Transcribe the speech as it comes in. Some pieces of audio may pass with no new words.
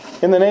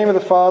In the name of the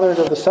Father, and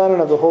of the Son,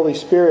 and of the Holy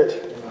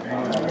Spirit.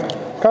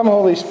 Amen. Come,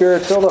 Holy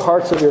Spirit, fill the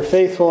hearts of your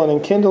faithful, and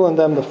enkindle in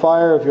them the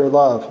fire of your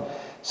love.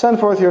 Send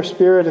forth your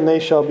Spirit, and they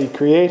shall be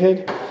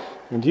created,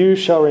 and you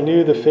shall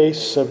renew the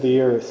face of the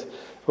earth.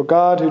 O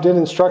God, who did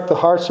instruct the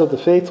hearts of the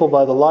faithful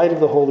by the light of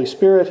the Holy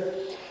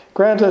Spirit,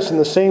 grant us in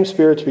the same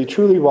Spirit to be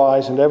truly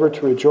wise and ever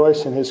to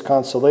rejoice in his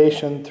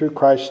consolation through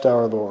Christ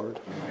our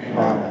Lord.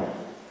 Amen.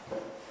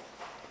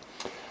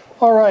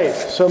 All right,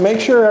 so make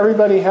sure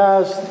everybody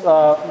has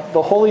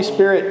the Holy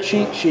Spirit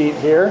cheat sheet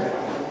here.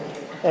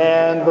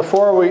 And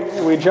before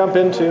we jump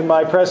into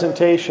my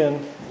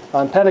presentation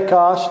on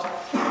Pentecost,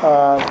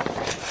 a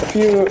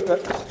few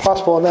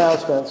possible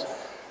announcements.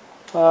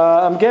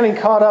 I'm getting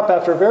caught up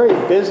after a very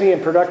busy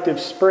and productive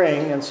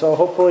spring, and so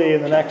hopefully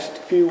in the next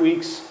few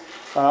weeks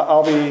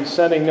I'll be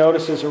sending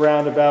notices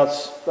around about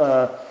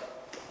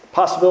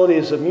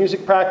possibilities of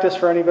music practice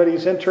for anybody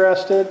who's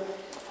interested.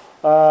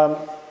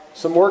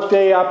 Some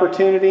workday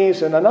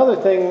opportunities, and another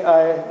thing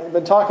I've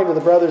been talking to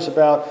the brothers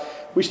about,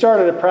 we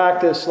started a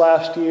practice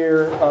last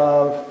year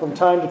of, from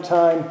time to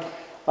time,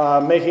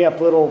 making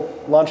up little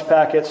lunch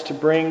packets to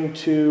bring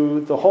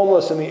to the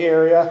homeless in the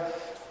area.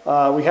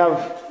 We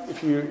have,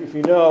 if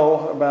you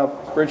know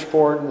about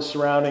Bridgeport and the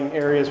surrounding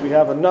areas, we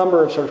have a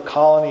number of sort of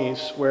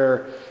colonies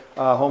where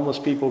homeless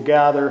people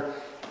gather,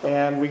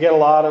 and we get a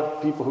lot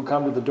of people who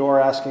come to the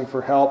door asking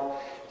for help.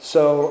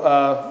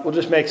 So we'll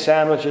just make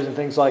sandwiches and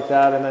things like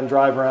that and then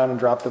drive around and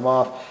drop them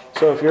off.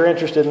 So if you're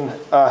interested in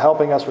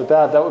helping us with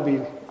that, that would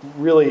be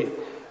really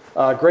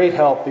great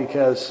help,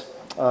 because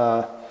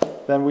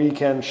then we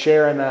can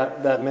share in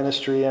that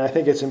ministry. And I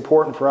think it's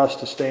important for us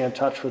to stay in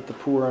touch with the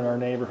poor in our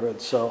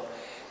neighborhood. So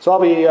I'll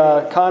be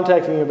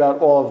contacting you about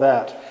all of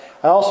that.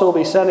 I also will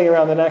be sending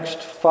around the next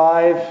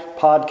 5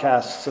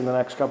 podcasts in the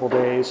next couple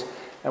days,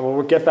 and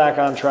we'll get back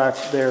on track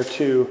there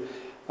too.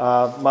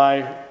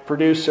 My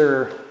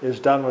producer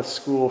is done with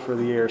school for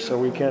the year, so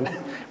we can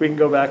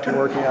go back to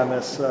working on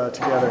this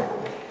together.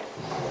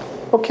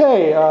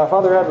 Okay,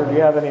 Father Edward, do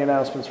you have any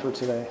announcements for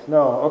today?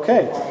 No?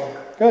 Okay,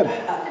 good.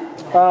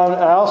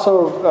 I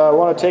also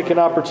want to take an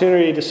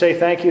opportunity to say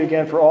thank you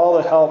again for all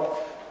the help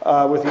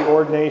with the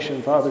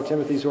ordination, Father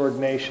Timothy's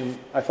ordination.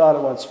 I thought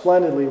it went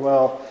splendidly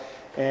well,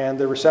 and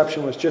the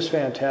reception was just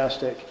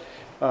fantastic.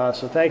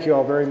 So thank you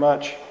all very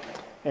much.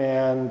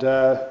 And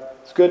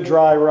it's a good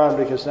dry run,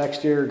 because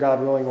next year,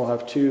 God willing, we'll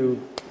have 2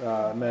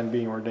 men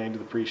being ordained to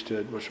the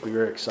priesthood, which will be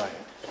very exciting.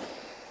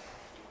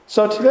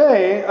 So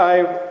today,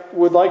 I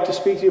would like to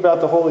speak to you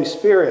about the Holy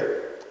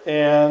Spirit.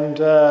 And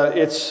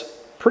it's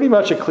pretty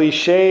much a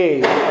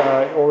cliche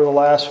over the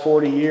last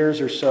 40 years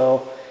or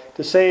so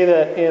to say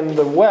that in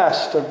the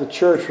West of the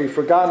church, we've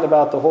forgotten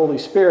about the Holy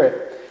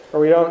Spirit, or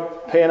we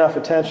don't pay enough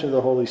attention to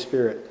the Holy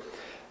Spirit.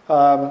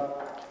 So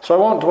I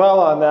won't dwell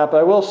on that, but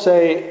I will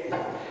say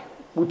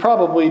we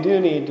probably do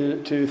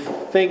need to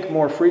think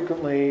more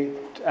frequently,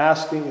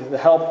 asking the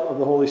help of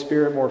the Holy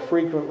Spirit more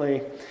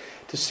frequently,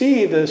 to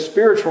see the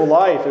spiritual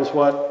life as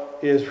what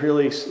is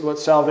really what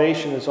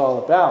salvation is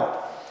all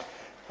about.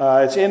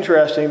 It's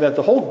interesting that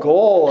the whole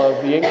goal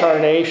of the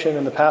incarnation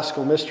and the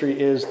Paschal mystery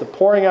is the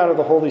pouring out of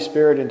the Holy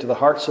Spirit into the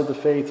hearts of the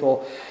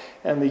faithful,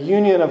 and the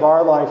union of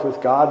our life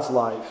with God's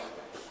life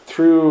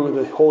through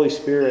the Holy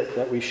Spirit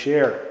that we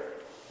share.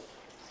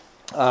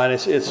 And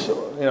it's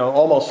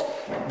almost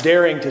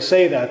daring to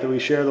say that we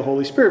share the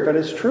Holy Spirit, but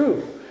it's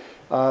true.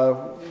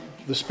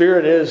 The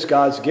Spirit is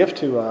God's gift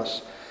to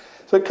us.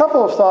 So a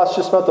couple of thoughts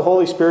just about the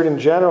Holy Spirit in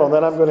general, and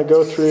then I'm going to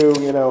go through,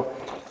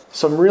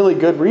 some really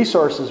good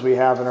resources we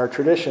have in our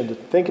tradition to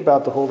think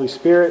about the Holy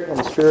Spirit and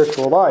the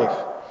spiritual life.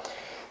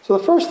 So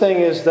the first thing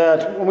is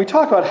that when we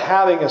talk about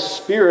having a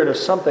spirit of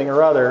something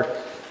or other,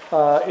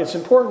 it's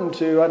important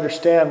to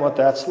understand what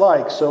that's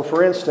like. So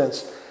for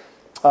instance,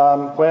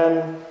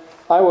 when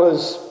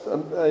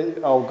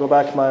I'll go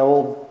back to my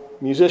old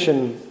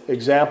musician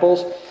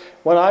examples.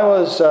 When I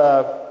was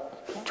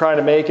trying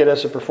to make it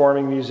as a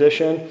performing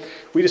musician,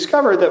 we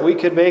discovered that we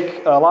could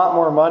make a lot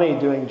more money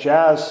doing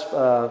jazz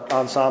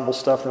ensemble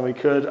stuff than we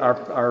could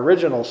our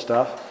original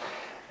stuff.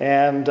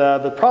 And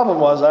the problem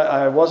was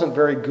I wasn't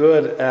very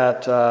good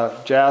at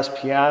jazz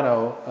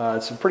piano.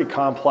 It's a pretty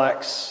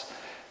complex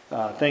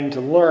thing to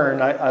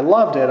learn. I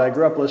loved it. I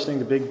grew up listening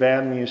to big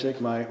band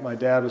music. My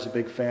dad was a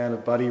big fan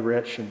of Buddy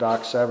Rich and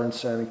Doc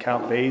Severinsen and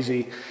Count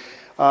Basie,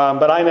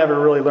 but I never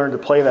really learned to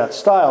play that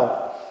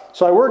style.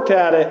 So I worked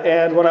at it,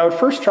 and when I would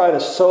first try to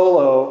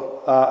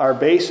solo, our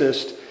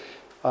bassist,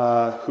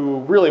 who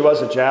really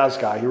was a jazz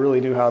guy, he really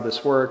knew how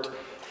this worked,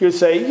 he would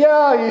say,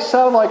 "Yeah, you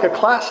sound like a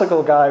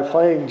classical guy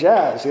playing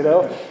jazz,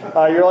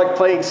 you're like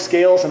playing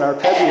scales and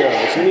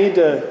arpeggios.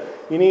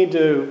 You need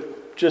to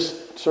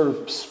just sort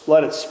of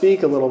let it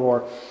speak a little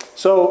more."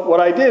 So what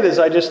I did is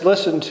I just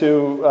listened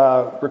to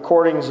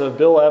recordings of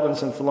Bill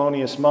Evans and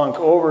Thelonious Monk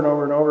over and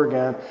over and over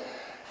again.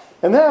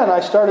 And then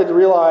I started to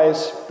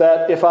realize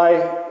that if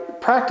I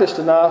practiced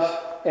enough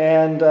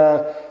and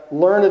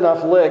learned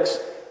enough licks,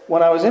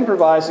 when I was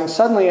improvising,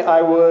 suddenly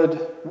I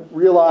would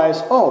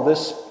realize, oh,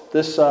 this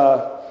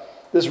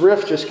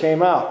riff just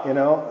came out,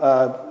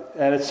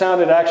 and it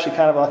sounded actually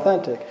kind of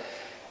authentic.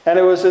 And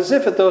it was as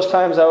if at those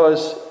times I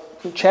was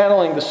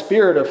channeling the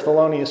spirit of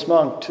Thelonious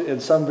Monk in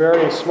some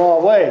very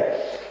small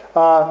way.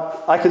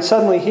 I could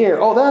suddenly hear,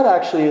 oh, that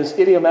actually is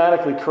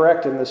idiomatically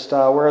correct in this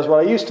style, whereas what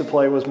I used to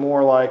play was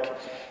more like,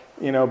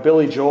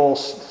 Billy Joel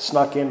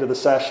snuck into the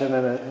session,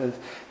 and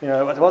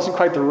it wasn't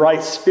quite the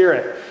right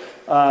spirit.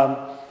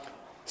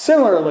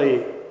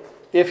 Similarly,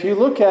 if you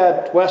look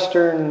at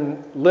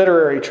Western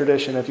literary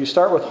tradition, if you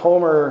start with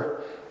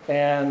Homer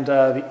and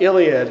the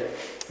Iliad,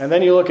 and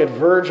then you look at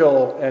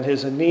Virgil and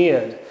his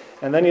Aeneid,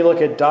 and then you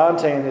look at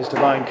Dante and his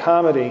Divine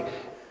Comedy,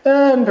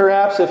 and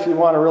perhaps if you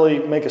want to really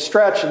make a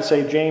stretch and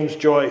say James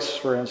Joyce,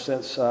 for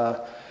instance,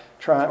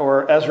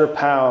 or Ezra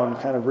Pound,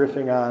 kind of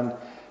riffing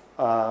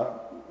on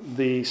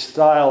the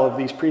style of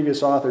these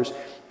previous authors,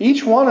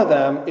 each one of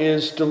them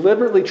is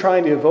deliberately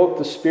trying to evoke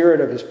the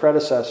spirit of his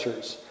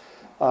predecessors.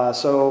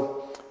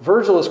 So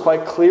Virgil is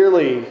quite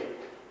clearly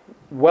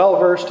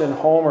well-versed in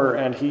Homer,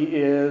 and he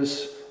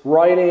is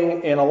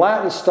writing in a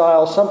Latin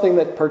style, something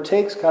that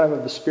partakes kind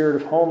of the spirit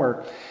of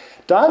Homer.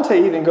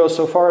 Dante even goes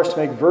so far as to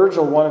make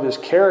Virgil one of his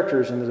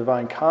characters in the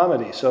Divine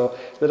Comedy. So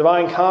the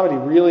Divine Comedy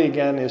really,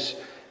 again, is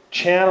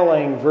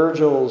channeling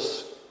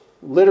Virgil's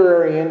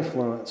literary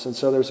influence. And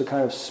so there's a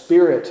kind of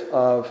spirit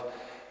of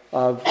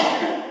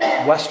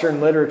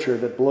Western literature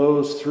that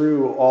blows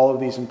through all of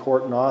these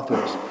important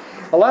authors.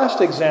 A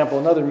last example,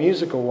 another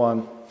musical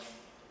one.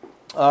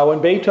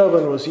 When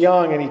Beethoven was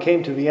young and he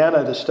came to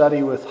Vienna to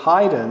study with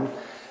Haydn,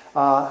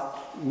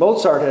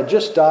 Mozart had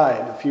just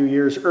died a few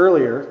years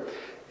earlier.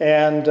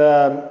 And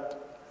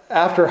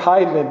after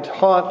Haydn had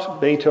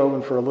haunted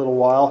Beethoven for a little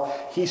while,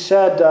 he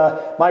said,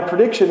 my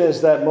prediction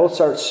is that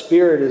Mozart's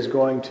spirit is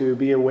going to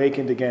be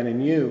awakened again in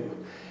you.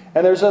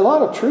 And there's a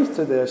lot of truth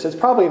to this. It's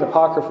probably an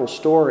apocryphal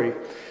story,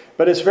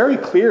 but it's very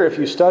clear if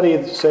you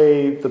study,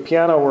 say, the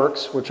piano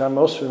works, which I'm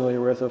most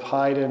familiar with, of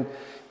Haydn,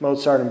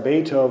 Mozart, and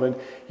Beethoven,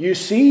 you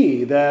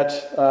see that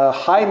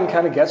Haydn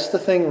kind of gets the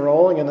thing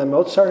rolling, and then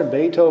Mozart and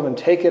Beethoven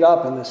take it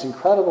up, and this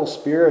incredible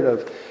spirit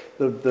of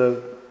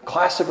the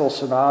classical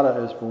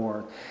sonata is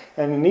born.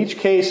 And in each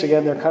case,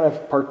 again, they're kind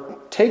of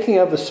partaking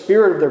of the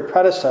spirit of their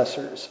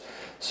predecessors.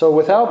 So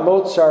without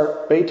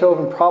Mozart,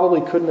 Beethoven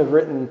probably couldn't have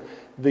written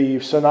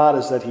the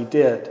sonatas that he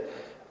did.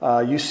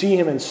 You see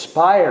him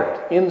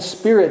inspired,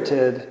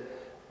 inspirited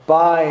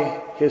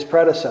by his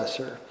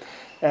predecessor.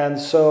 And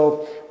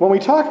so when we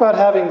talk about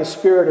having the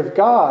Spirit of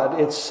God,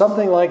 it's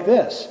something like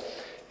this.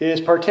 It is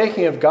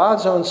partaking of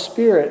God's own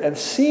Spirit and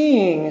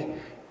seeing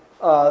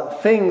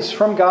things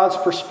from God's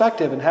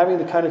perspective and having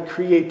the kind of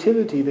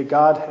creativity that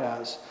God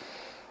has.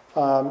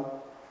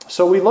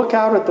 So we look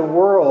out at the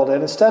world,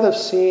 and instead of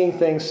seeing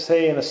things,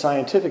 say, in a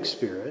scientific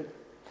spirit,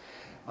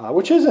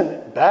 which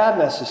isn't bad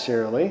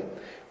necessarily,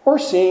 or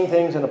seeing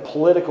things in a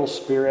political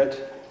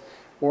spirit,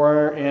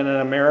 or in an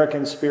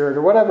American spirit,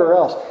 or whatever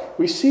else,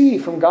 we see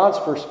from God's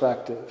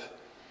perspective.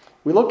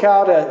 We look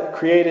out at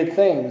created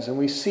things, and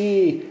we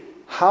see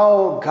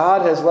how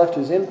God has left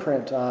his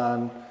imprint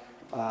on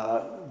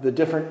the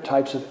different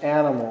types of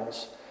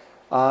animals,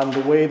 on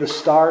the way the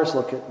stars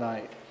look at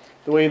night,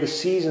 the way the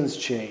seasons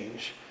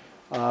change,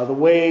 the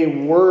way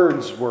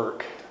words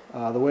work,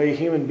 the way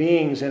human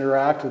beings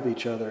interact with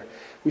each other.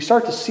 We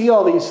start to see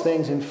all these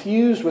things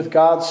infused with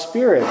God's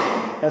Spirit,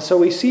 and so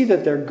we see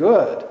that they're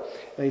good,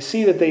 and we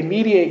see that they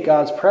mediate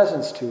God's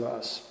presence to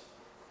us.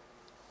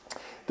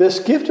 This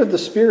gift of the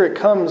Spirit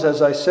comes,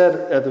 as I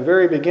said at the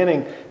very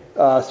beginning,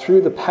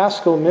 through the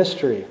Paschal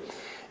mystery.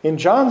 In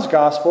John's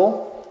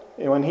Gospel,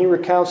 when he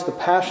recounts the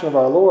passion of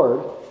our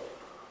Lord,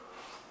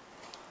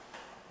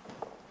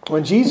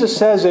 when Jesus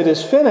says it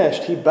is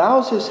finished, he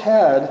bows his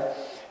head,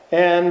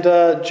 and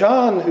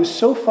John, who's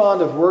so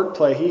fond of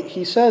wordplay,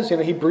 he says,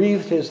 he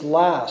breathed his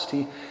last.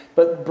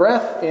 But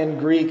breath in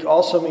Greek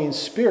also means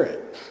spirit.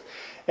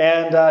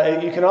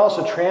 And you can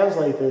also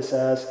translate this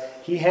as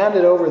he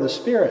handed over the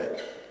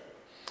Spirit.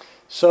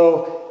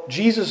 So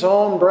Jesus'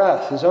 own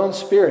breath, his own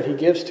Spirit, he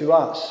gives to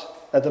us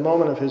at the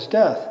moment of his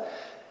death.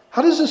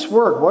 How does this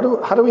work?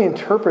 How do we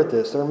interpret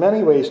this? There are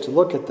many ways to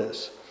look at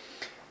this.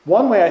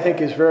 One way I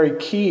think is very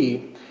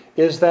key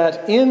is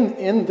that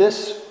in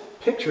this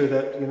picture,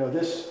 that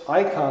this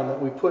icon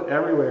that we put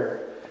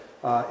everywhere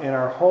in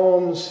our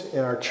homes, in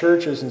our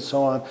churches, and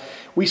so on,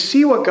 we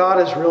see what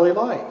God is really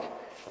like.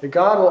 That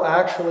God will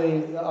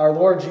actually, our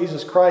Lord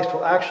Jesus Christ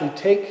will actually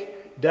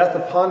take death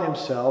upon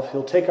himself.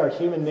 He'll take our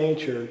human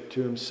nature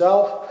to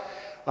himself.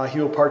 He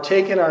will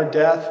partake in our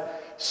death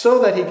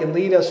so that he can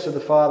lead us to the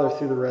Father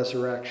through the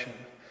resurrection.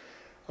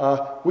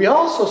 We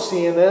also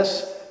see in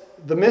this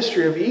the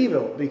mystery of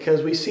evil,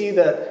 because we see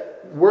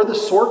that we're the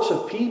sorts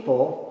of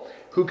people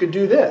who could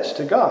do this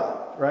to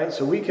God, right?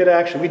 So we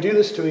do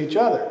this to each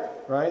other,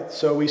 right?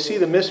 So we see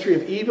the mystery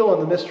of evil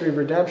and the mystery of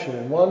redemption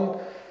in one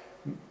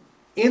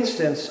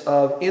instance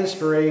of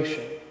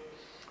inspiration.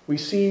 We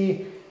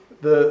see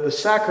the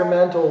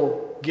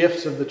sacramental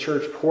gifts of the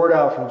church poured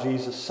out from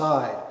Jesus'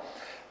 side.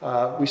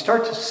 We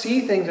start to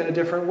see things in a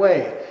different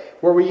way.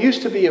 Where we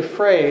used to be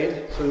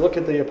afraid, so we look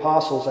at the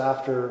apostles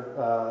after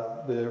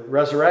the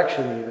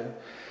resurrection even,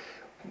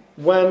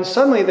 when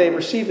suddenly they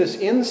receive this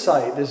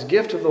insight, this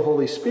gift of the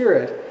Holy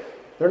Spirit,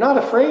 they're not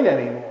afraid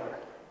anymore.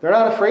 They're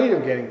not afraid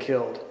of getting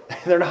killed.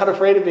 They're not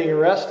afraid of being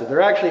arrested.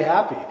 They're actually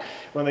happy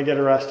when they get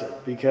arrested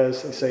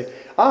because they say,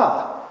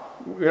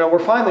 we're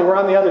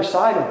on the other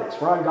side of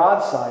this. We're on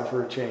God's side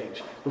for a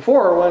change.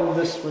 Before,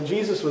 when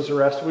Jesus was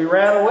arrested, we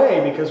ran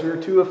away because we were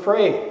too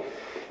afraid.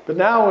 But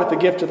now with the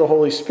gift of the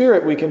Holy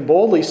Spirit, we can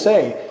boldly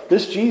say,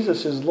 this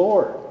Jesus is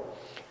Lord.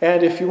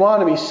 And if you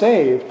want to be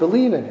saved,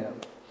 believe in him.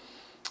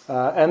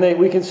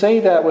 We can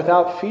say that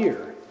without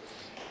fear.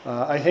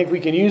 I think we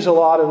can use a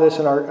lot of this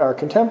in our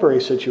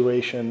contemporary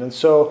situation. And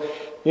so,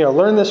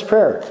 learn this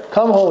prayer.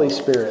 Come, Holy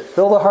Spirit,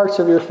 fill the hearts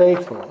of your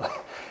faithful,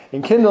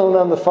 and kindle in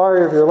them the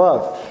fire of your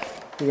love.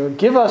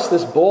 Give us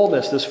this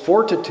boldness, this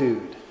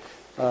fortitude,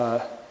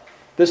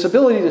 this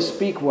ability to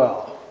speak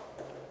well,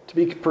 to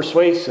be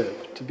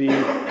persuasive, to be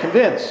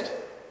convinced,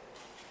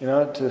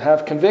 to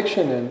have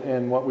conviction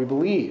in what we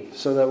believe,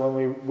 so that when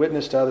we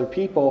witness to other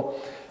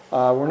people,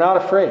 we're not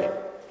afraid.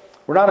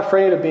 We're not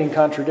afraid of being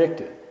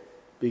contradicted,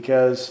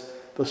 because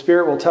the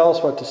Spirit will tell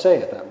us what to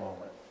say at that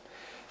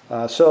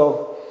moment.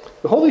 So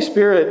the Holy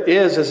Spirit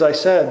is, as I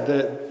said,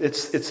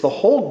 it's the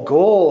whole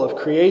goal of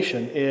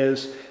creation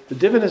is the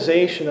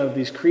divinization of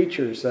these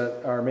creatures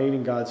that are made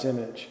in God's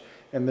image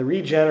and the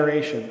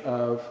regeneration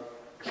of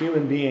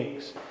human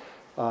beings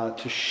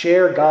to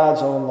share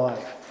God's own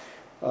life.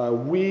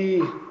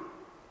 We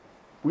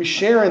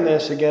share in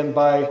this again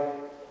by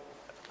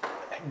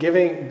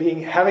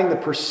having the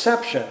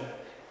perception,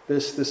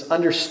 this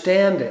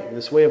understanding,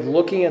 this way of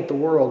looking at the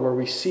world where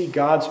we see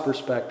God's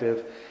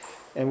perspective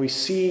and we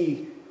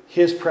see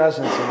his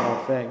presence in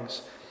all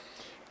things.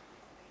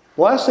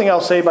 The last thing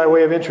I'll say by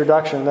way of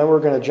introduction, and then we're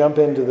going to jump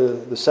into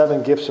the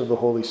 7 gifts of the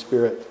Holy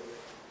Spirit,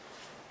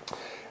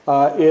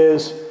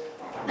 is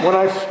when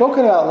I've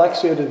spoken about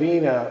Lectio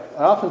Divina,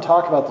 I often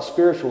talk about the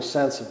spiritual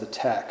sense of the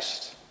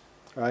text.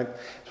 Right?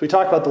 So we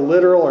talk about the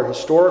literal or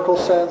historical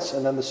sense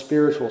and then the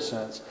spiritual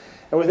sense.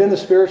 And within the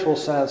spiritual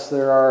sense,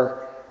 there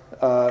are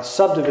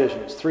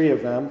subdivisions, 3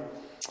 of them.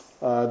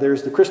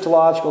 There's the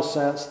Christological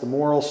sense, the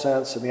moral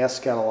sense, and the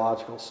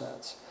eschatological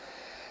sense.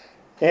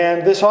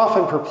 And this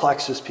often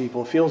perplexes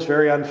people. It feels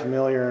very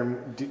unfamiliar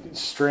and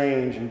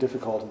strange and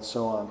difficult and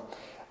so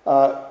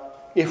on.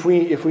 If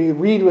we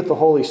read with the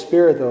Holy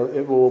Spirit, though,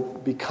 it will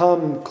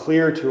become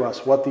clear to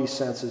us what these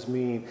senses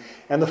mean.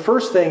 And the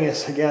first thing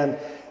is, again,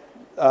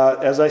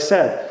 as I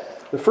said,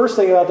 the first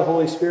thing about the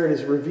Holy Spirit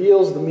is it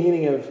reveals the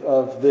meaning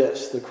of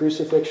this, the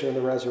crucifixion and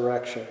the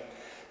resurrection.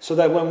 So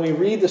that when we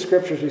read the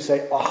Scriptures, we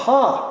say,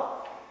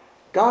 aha,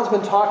 God's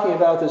been talking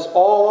about this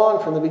all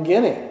along from the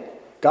beginning.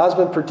 God's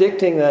been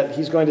predicting that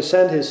he's going to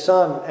send his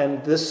Son,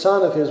 and this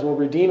Son of his will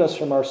redeem us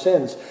from our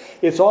sins.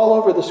 It's all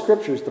over the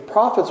Scriptures. The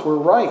prophets were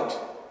right.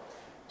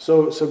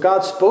 So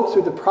God spoke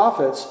through the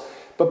prophets,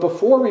 but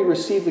before we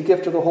received the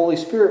gift of the Holy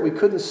Spirit, we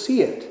couldn't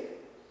see it.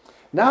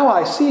 Now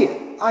I see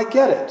it. I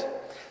get it.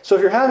 So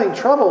if you're having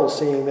trouble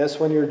seeing this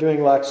when you're doing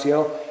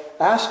Lectio,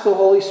 ask the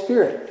Holy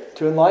Spirit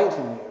to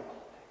enlighten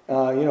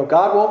you.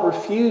 God won't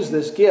refuse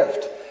this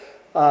gift.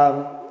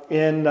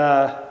 In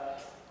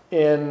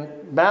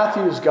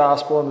Matthew's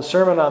Gospel, in the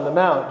Sermon on the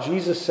Mount,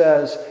 Jesus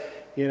says,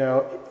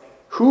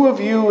 who of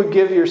you would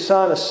give your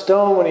son a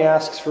stone when he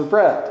asks for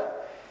bread?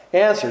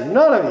 Answer,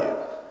 none of you,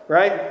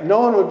 right? No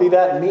one would be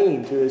that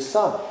mean to his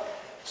son.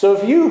 So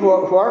if you,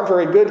 who aren't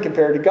very good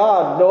compared to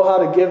God, know how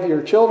to give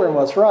your children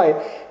what's right,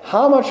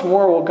 how much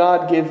more will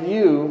God give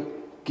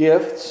you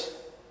gifts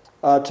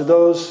to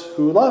those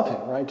who love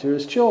him, right? To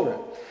his children.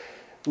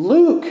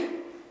 Luke,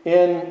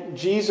 in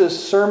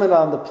Jesus' Sermon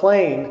on the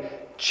Plain,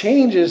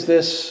 changes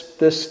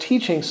this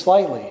teaching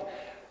slightly.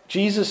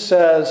 Jesus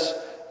says,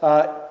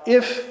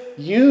 if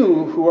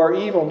you who are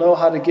evil know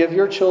how to give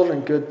your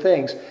children good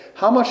things,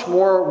 how much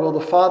more will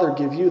the Father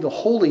give you the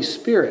Holy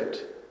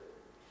Spirit?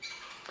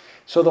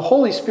 So the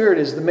Holy Spirit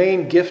is the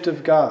main gift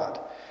of God.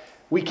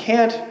 We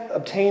can't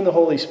obtain the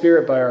Holy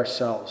Spirit by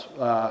ourselves.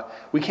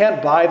 We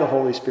can't buy the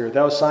Holy Spirit.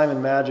 That was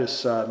Simon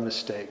Magus'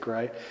 mistake,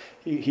 right?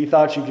 He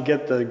thought you could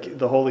get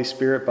the Holy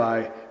Spirit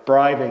by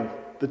bribing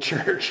the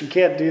church. You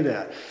can't do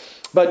that.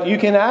 But you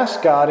can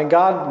ask God, and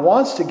God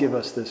wants to give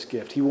us this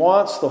gift. He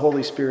wants the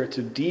Holy Spirit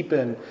to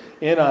deepen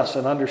in us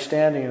an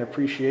understanding and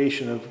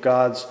appreciation of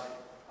God's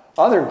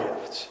other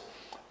gifts,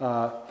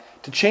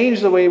 to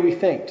change the way we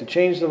think, to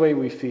change the way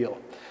we feel,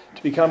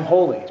 to become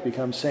holy, to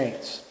become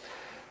saints.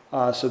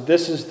 So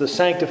this is the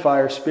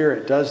Sanctifier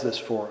Spirit does this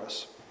for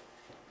us.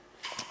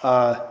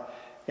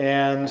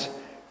 And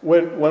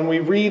when we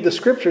read the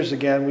Scriptures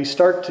again, we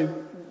start to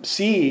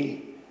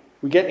see,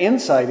 we get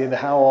insight into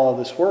how all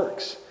this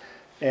works.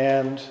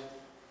 And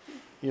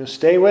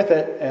stay with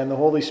it, and the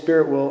Holy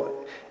Spirit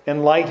will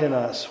enlighten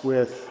us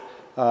with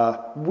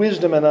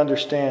wisdom and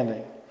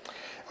understanding.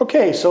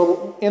 Okay,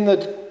 so in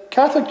the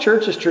Catholic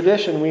Church's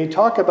tradition, we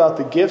talk about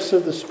the gifts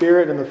of the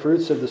Spirit and the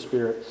fruits of the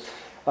Spirit.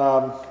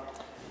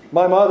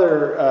 My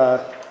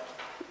mother,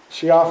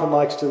 she often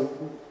likes to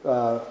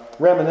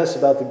reminisce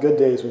about the good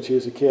days when she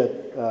was a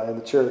kid in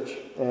the church.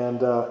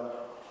 And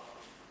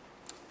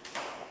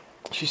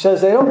she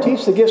says they don't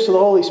teach the gifts of the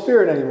Holy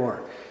Spirit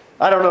anymore.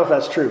 I don't know if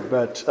that's true,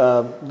 but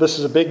this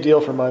is a big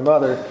deal for my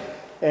mother.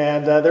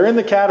 And they're in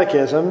the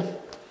catechism,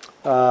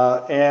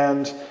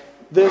 and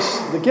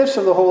the gifts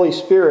of the Holy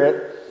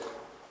Spirit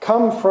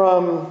come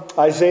from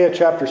Isaiah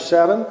chapter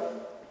 7.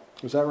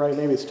 Was that right?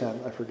 Maybe it's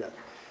 10. I forget.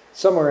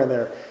 Somewhere in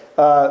there.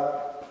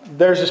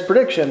 There's this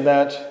prediction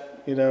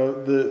that,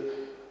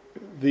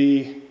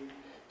 the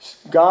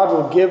God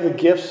will give the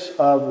gifts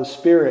of the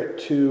Spirit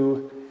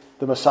to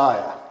the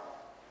Messiah.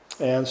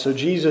 And so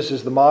Jesus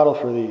is the model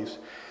for these.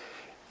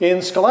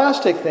 In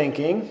scholastic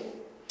thinking,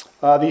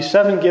 these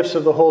 7 gifts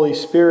of the Holy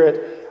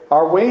Spirit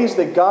are ways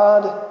that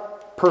God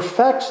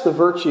perfects the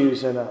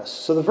virtues in us.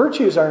 So the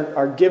virtues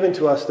are given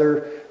to us.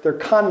 They're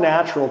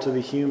connatural to the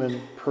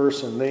human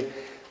person.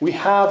 We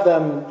have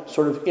them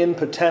sort of in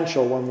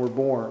potential when we're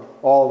born,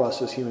 all of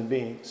us as human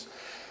beings.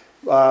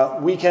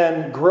 We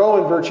can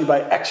grow in virtue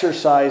by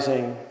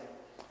exercising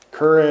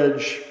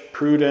courage,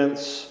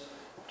 prudence,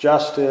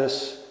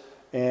 justice,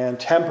 and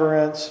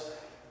temperance,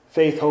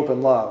 faith, hope,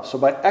 and love. So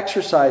by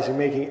exercising,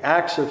 making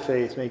acts of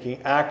faith,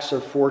 making acts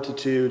of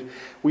fortitude,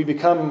 we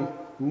become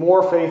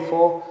more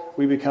faithful,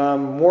 we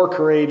become more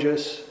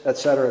courageous,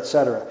 etc.,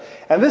 etc.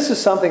 And this is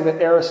something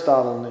that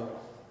Aristotle knew.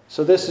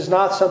 So this is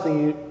not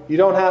something you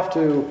don't have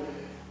to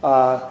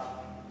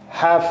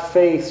have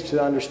faith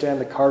to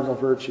understand the cardinal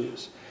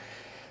virtues.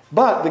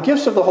 But the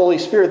gifts of the Holy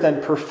Spirit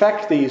then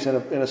perfect these in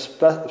a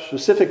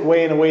specific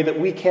way, in a way that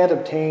we can't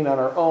obtain on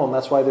our own.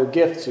 That's why they're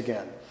gifts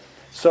again.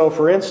 So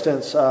for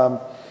instance,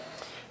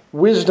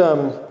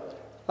 wisdom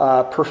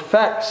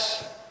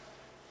perfects,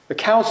 the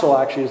counsel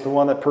actually is the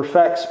one that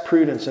perfects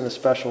prudence in a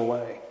special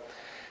way.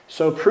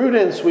 So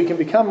prudence, we can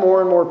become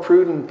more and more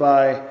prudent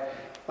by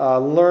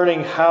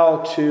learning how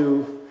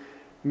to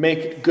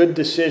make good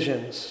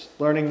decisions,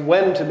 learning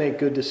when to make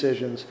good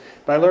decisions,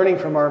 by learning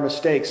from our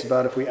mistakes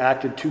about if we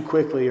acted too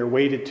quickly or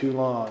waited too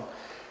long,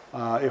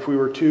 if we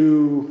were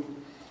too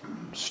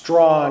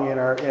strong in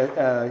our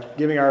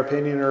giving our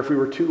opinion, or if we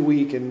were too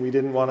weak and we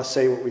didn't want to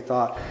say what we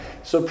thought.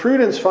 So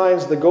prudence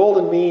finds the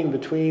golden mean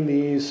between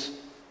these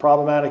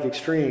problematic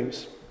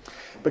extremes.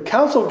 But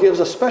counsel gives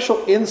a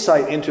special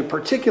insight into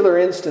particular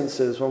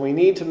instances when we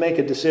need to make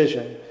a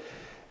decision.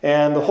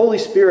 And the Holy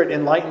Spirit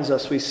enlightens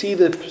us. We see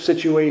the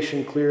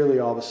situation clearly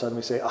all of a sudden.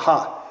 We say,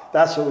 aha,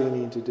 that's what we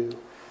need to do.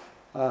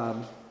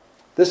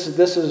 This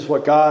is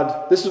what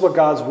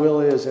God's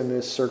will is in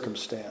this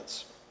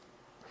circumstance.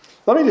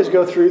 Let me just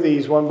go through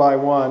these one by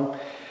one.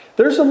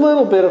 There's a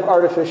little bit of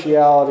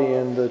artificiality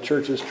in the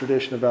church's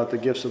tradition about the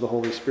gifts of the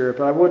Holy Spirit,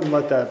 but I wouldn't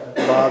let that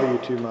bother you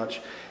too much.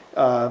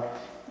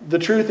 The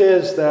truth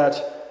is that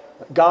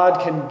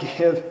God can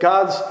give,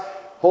 God's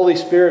Holy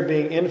Spirit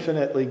being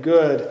infinitely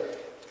good,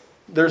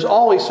 there's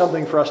always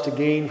something for us to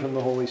gain from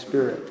the Holy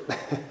Spirit.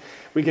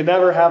 We can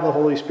never have the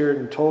Holy Spirit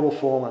in total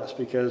fullness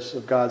because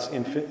of God's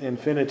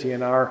infinity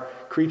and our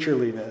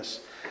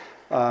creatureliness.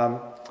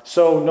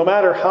 So no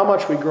matter how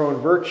much we grow in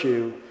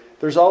virtue,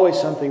 there's always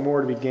something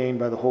more to be gained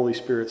by the Holy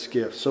Spirit's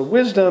gift. So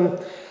wisdom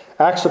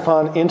acts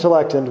upon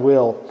intellect and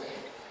will.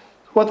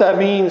 What that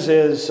means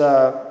is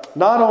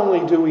not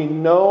only do we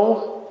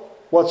know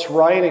what's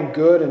right and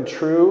good and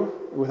true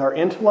with our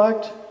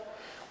intellect,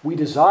 we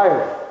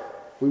desire it.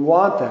 We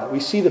want that. We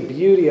see the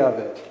beauty of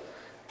it.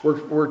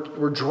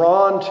 We're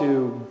drawn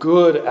to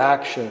good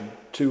action,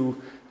 to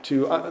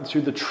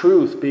the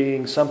truth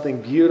being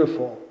something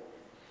beautiful.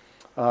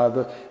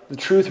 The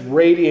truth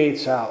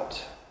radiates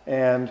out,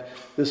 and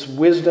this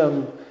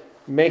wisdom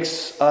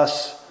makes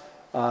us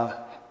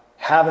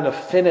have an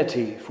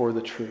affinity for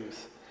the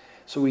truth.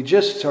 So we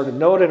just sort of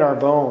know it in our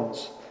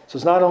bones. So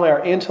it's not only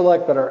our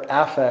intellect, but our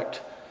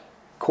affect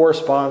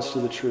corresponds to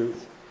the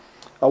truth.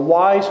 A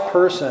wise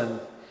person,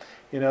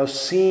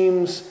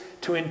 seems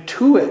to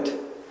intuit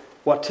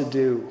what to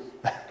do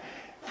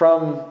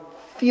from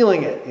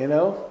feeling it,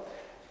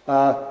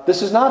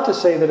 This is not to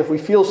say that if we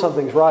feel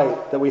something's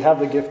right, that we have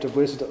the gift of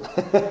wisdom.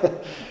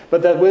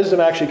 But that wisdom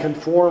actually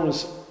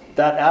conforms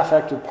that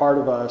affective part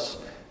of us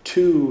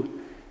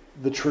to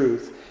the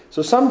truth.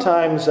 So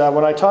sometimes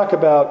when I talk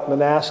about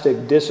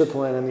monastic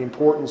discipline and the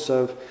importance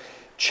of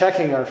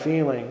checking our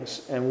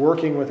feelings and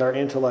working with our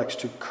intellects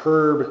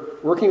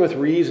working with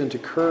reason to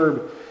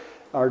curb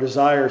our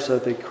desires so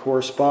that they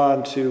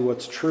correspond to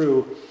what's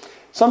true.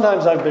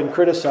 Sometimes I've been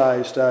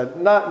criticized,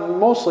 not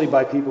mostly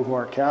by people who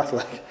aren't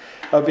Catholic,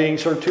 of being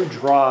sort of too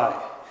dry.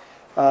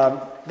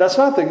 That's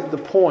not the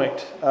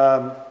point,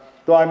 though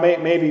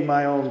maybe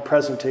my own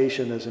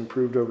presentation has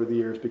improved over the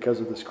years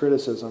because of this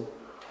criticism.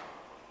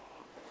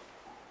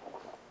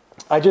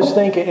 I just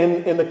think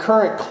in the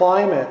current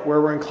climate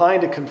where we're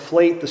inclined to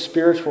conflate the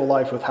spiritual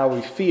life with how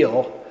we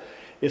feel,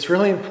 it's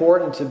really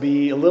important to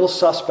be a little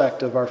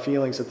suspect of our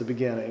feelings at the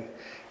beginning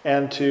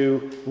and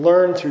to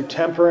learn through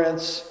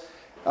temperance,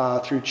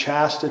 through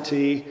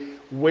chastity,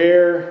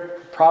 where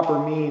proper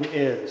mean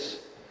is.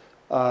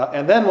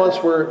 And then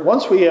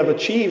once we have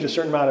achieved a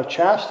certain amount of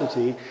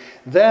chastity,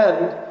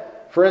 then,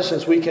 for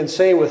instance, we can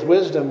say with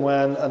wisdom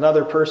when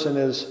another person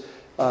is,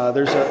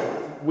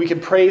 we can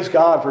praise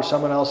God for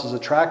someone else's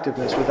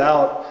attractiveness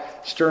without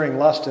stirring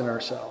lust in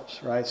ourselves,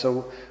 right?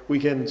 So we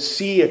can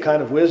see a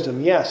kind of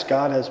wisdom. Yes,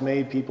 God has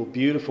made people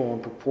beautiful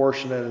and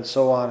proportionate and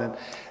so on,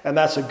 and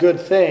that's a good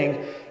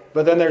thing.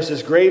 But then there's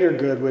this greater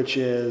good, which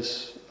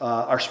is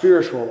our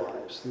spiritual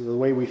lives, the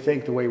way we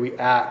think, the way we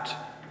act,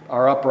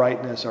 our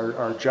uprightness,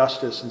 our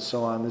justice, and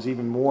so on is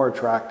even more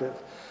attractive.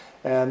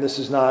 And this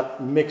is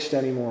not mixed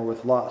anymore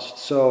with lust.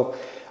 So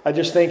I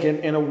just think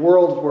in a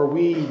world where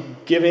we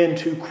give in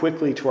too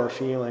quickly to our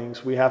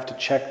feelings, we have to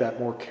check that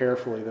more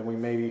carefully than we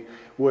maybe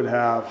would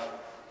have.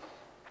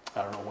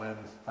 I don't know when.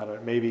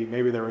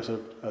 Maybe there was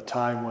a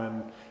time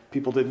when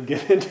people didn't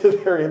give into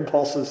their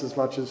impulses as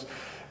much as,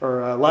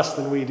 or less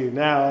than we do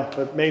now,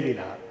 but maybe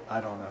not. I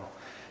don't know.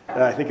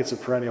 I think it's a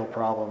perennial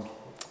problem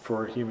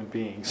for human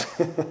beings,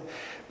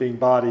 being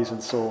bodies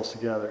and souls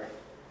together.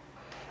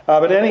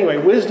 But anyway,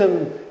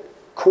 wisdom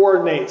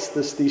coordinates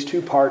these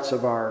two parts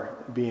of our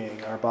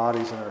being, our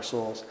bodies and our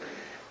souls.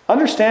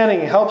 Understanding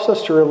helps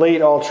us to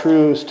relate all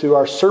truths to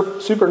our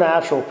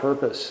supernatural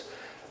purpose.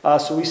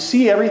 So we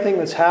see everything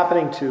that's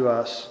happening to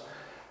us.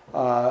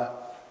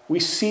 We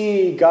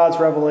see God's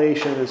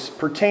revelation as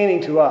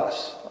pertaining to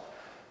us.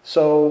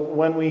 So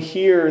when we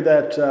hear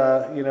that,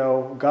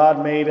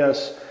 God made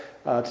us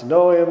to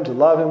know Him, to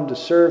love Him, to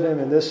serve Him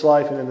in this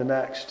life and in the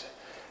next,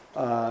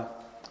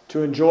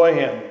 to enjoy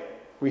Him,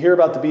 we hear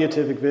about the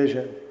beatific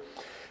vision.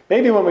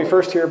 Maybe when we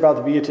first hear about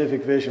the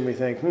beatific vision, we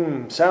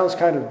think, sounds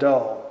kind of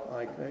dull.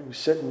 Like we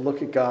sit and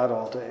look at God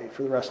all day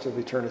for the rest of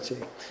eternity.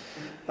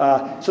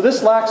 So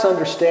this lacks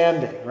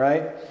understanding,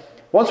 right?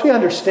 Once we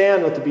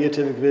understand what the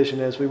beatific vision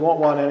is, we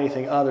won't want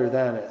anything other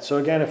than it. So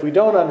again, if we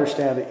don't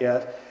understand it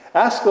yet,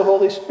 ask the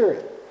Holy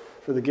Spirit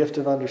for the gift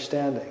of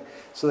understanding,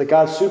 so that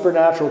God's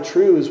supernatural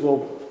truths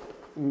will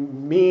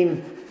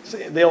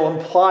they'll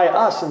imply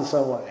us in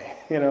some way,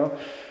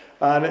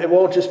 And it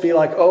won't just be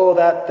like,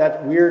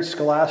 that weird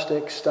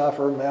scholastic stuff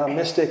or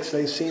mystics,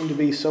 they seem to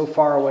be so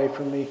far away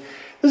from me.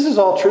 This is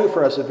all true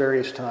for us at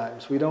various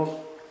times. We don't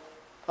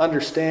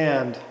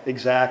understand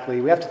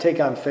exactly. We have to take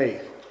on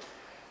faith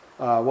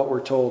what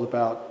we're told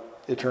about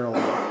eternal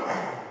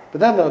life. But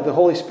then the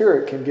Holy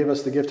Spirit can give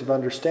us the gift of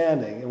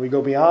understanding. And we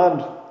go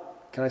beyond,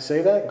 can I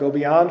say that? Go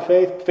beyond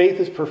faith. Faith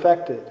is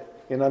perfected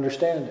in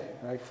understanding,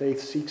 right? Faith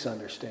seeks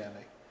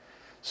understanding.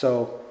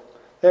 So,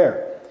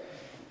 there.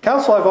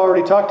 Counsel I've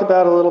already talked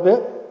about a little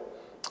bit.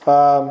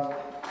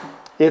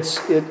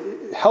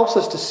 It helps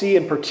us to see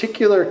in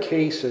particular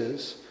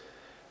cases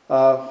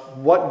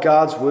what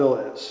God's will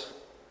is.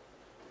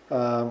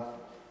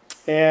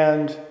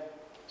 And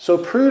so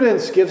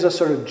prudence gives us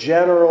sort of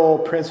general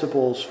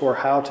principles for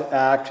how to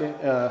act.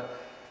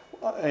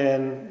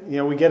 And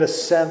we get a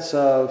sense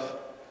of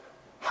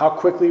how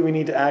quickly we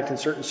need to act in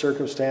certain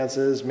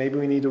circumstances. Maybe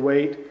we need to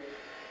wait.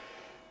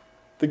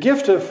 The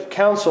gift of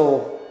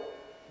counsel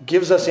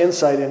gives us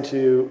insight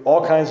into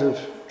all kinds of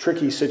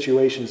tricky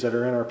situations that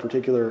are in our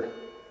particular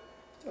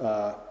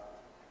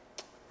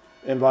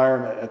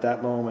environment at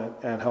that moment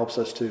and helps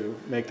us to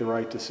make the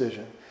right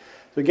decision.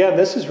 So again,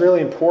 this is really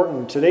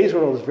important. Today's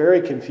world is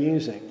very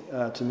confusing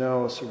to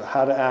know sort of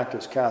how to act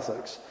as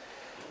Catholics.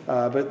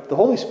 But the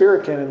Holy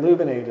Spirit can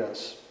illuminate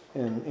us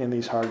in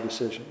these hard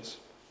decisions.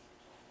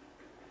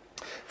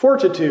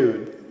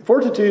 Fortitude.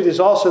 Fortitude is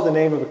also the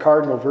name of a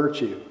cardinal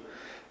virtue.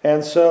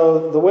 And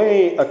so the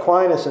way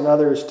Aquinas and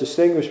others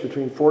distinguish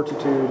between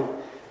fortitude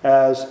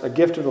as a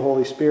gift of the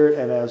Holy Spirit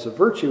and as a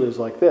virtue is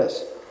like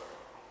this.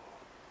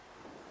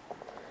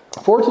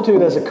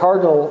 Fortitude as a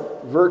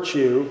cardinal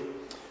virtue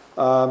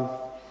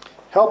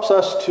helps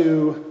us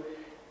to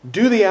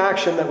do the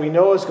action that we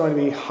know is going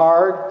to be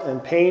hard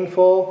and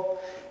painful,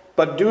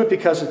 but do it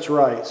because it's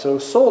right. So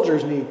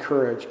soldiers need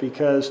courage,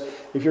 because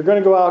if you're going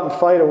to go out and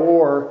fight a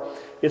war,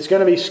 it's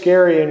going to be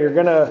scary and you're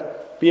going to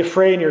be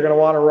afraid and you're going to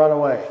want to run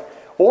away.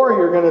 Or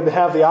you're going to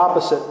have the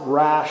opposite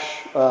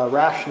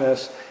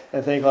rashness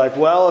and think like,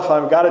 well, if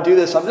I've got to do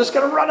this, I'm just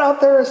going to run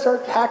out there and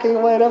start hacking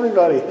away at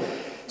everybody.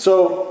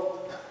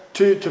 So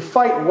to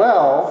fight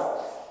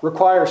well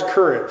requires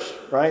courage,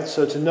 right?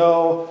 So to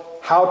know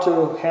how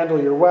to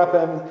handle your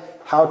weapon,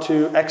 how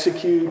to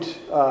execute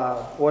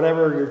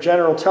whatever your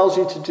general tells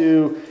you to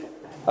do,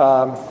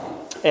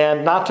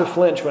 and not to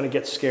flinch when it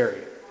gets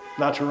scary,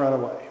 not to run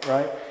away,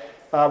 right?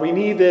 We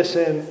need this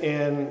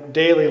in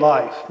daily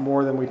life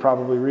more than we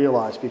probably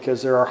realize,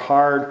 because there are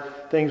hard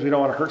things. We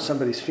don't want to hurt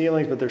somebody's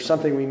feelings, but there's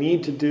something we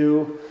need to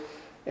do,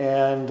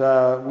 and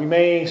we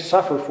may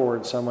suffer for it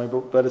in some way,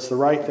 but it's the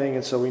right thing,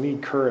 and so we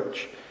need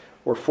courage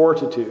or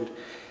fortitude.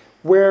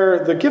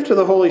 Where the gift of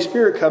the Holy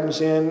Spirit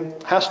comes in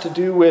has to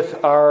do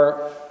with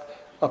our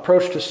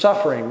approach to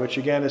suffering, which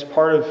again is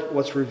part of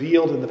what's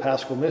revealed in the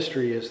Paschal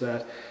Mystery, is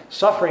that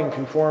suffering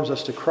conforms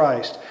us to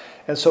Christ.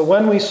 And so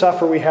when we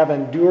suffer, we have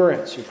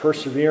endurance or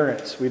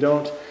perseverance. We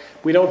don't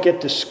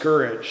get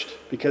discouraged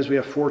because we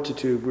have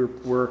fortitude.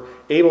 We're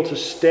able to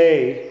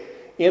stay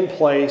in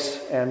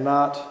place and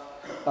not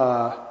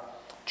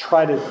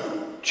try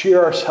to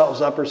cheer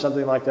ourselves up or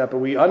something like that. But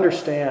we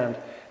understand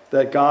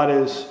that God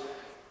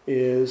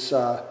is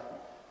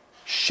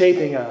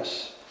shaping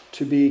us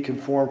to be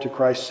conformed to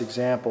Christ's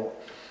example.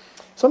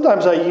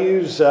 Sometimes I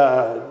used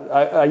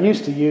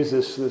to use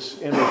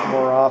this image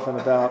more often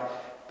about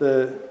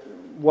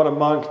what a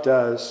monk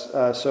does.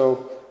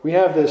 So we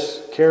have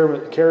this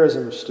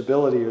charism of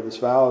stability, or this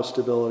vow of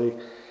stability,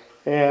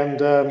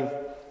 and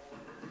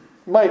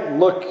might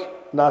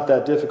look not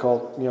that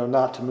difficult,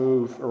 not to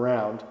move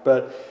around.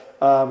 But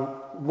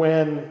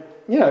when,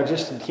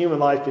 just in human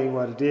life being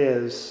what it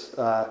is,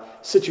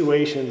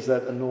 situations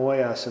that annoy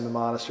us in the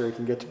monastery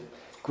can get to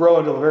grow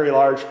into very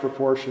large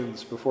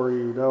proportions before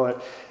you know it.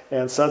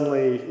 And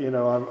suddenly,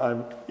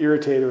 I'm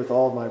irritated with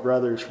all of my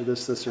brothers for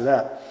this, or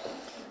that.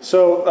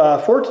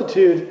 So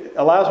fortitude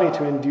allows me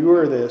to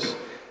endure this,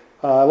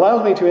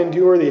 allows me to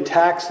endure the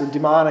attacks, the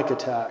demonic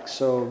attacks.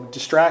 So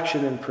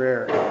distraction in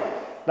prayer.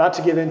 Not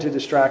to give into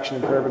distraction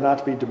in prayer, but not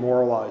to be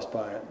demoralized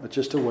by it, but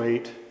just to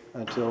wait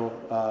until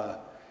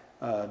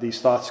these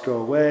thoughts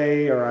go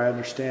away, or I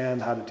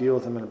understand how to deal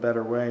with them in a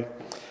better way.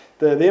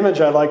 The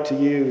image I like to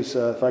use,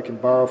 if I can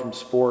borrow from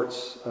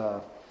sports,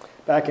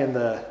 back in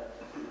the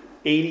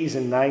 80s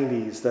and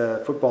 90s,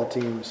 the football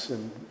teams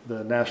in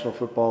the National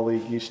Football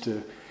League used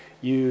to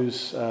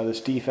use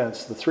this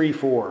defense, the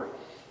 3-4.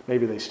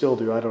 Maybe they still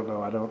do, I don't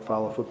know. I don't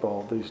follow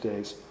football these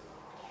days.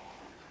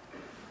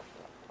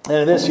 And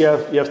in this, you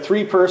have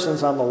 3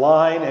 persons on the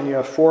line, and you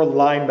have 4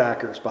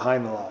 linebackers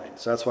behind the line.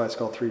 So that's why it's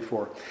called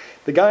 3-4.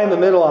 The guy in the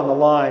middle on the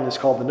line is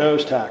called the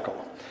nose tackle.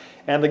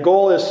 And the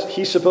goal is,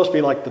 he's supposed to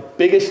be like the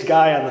biggest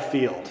guy on the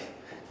field.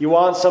 You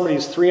want somebody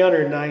who's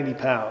 390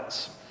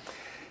 pounds.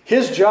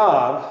 His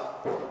job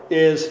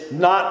is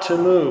not to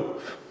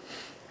move.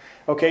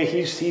 Okay,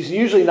 he's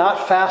usually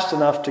not fast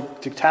enough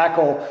to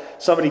tackle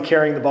somebody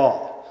carrying the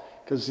ball,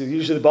 because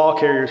usually the ball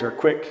carriers are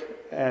quick,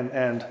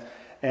 and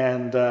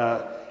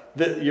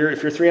if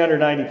you're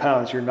 390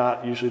 pounds, you're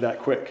not usually that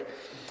quick.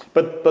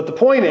 But the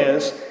point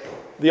is,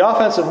 the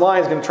offensive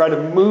line is going to try to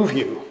move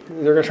you.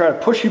 They're going to try to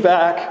push you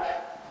back,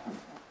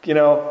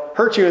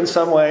 hurt you in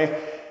some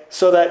way,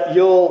 so that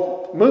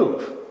you'll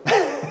move.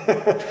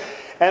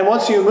 And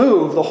once you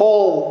move, the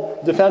whole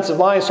defensive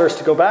line starts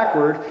to go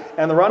backward,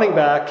 and the running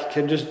back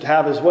can just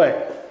have his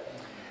way.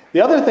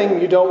 The other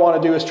thing you don't want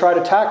to do is try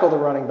to tackle the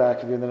running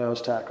back if you're the nose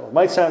tackle. It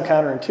might sound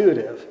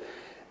counterintuitive,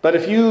 but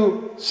if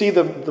you see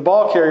the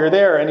ball carrier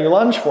there and you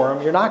lunge for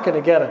him, you're not going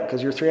to get him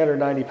because you're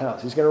 390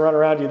 pounds. He's going to run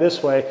around you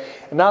this way,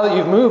 and now that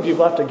you've moved, you've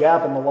left a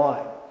gap in the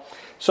line.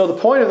 So the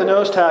point of the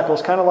nose tackle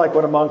is kind of like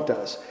what a monk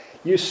does.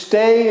 You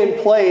stay in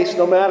place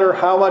no matter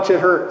how much it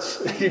hurts.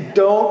 You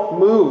don't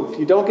move.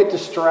 You don't get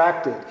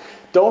distracted.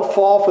 Don't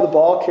fall for the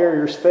ball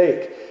carrier's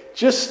fake.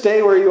 Just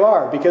stay where you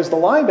are, because the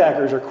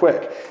linebackers are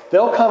quick.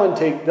 They'll come and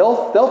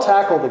they'll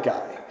tackle the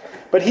guy.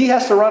 But he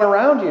has to run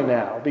around you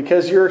now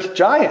because you're a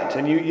giant,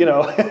 and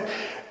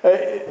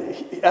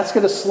that's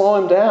going to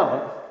slow him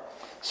down.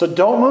 So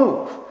don't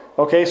move.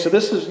 Okay, so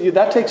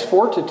that takes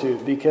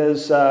fortitude,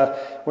 because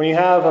when you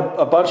have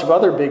a bunch of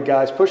other big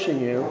guys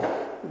pushing you,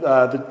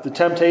 the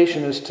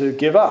temptation is to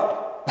give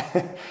up,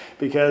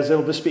 because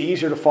it'll just be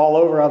easier to fall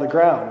over on the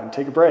ground and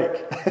take a break.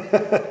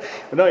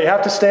 But no, you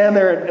have to stand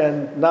there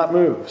and not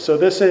move. So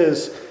this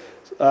is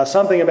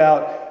something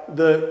about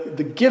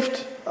the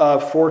gift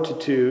of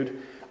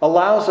fortitude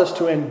allows us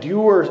to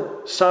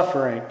endure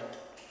suffering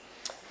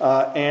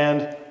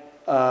and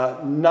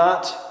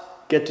not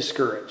get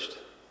discouraged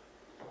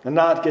and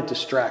not get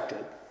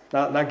distracted,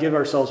 not give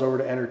ourselves over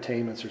to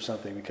entertainments or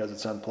something because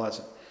it's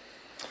unpleasant.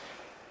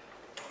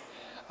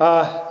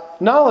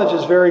 Knowledge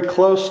is very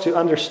close to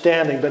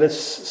understanding, but it's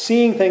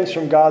seeing things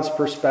from God's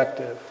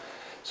perspective.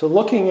 So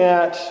looking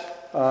at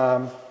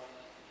others,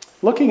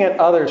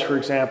 for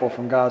example,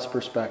 from God's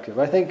perspective.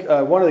 I think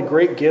one of the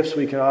great gifts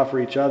we can offer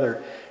each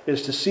other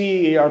is to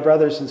see our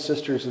brothers and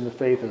sisters in the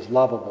faith as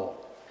lovable.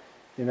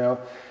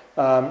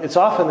 It's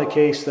often the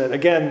case that,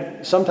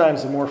 again,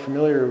 sometimes the more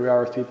familiar we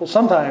are with people,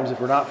 sometimes if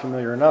we're not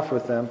familiar enough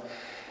with them,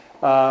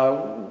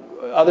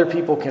 other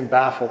people can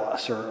baffle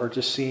us or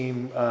just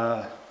seem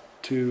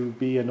to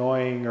be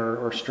annoying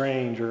or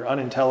strange or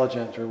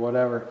unintelligent or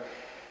whatever.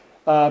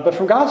 But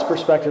from God's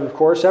perspective, of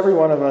course, every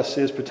one of us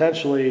is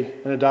potentially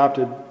an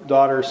adopted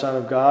daughter or son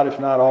of God, if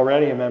not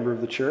already a member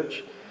of the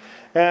church.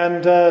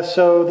 And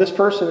so this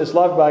person is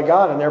loved by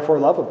God and therefore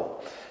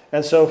lovable.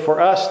 And so for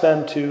us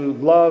then to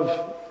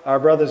love our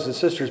brothers and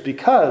sisters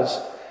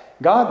because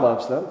God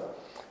loves them,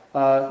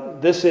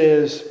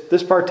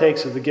 this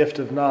partakes of the gift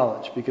of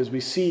knowledge, because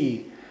we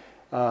see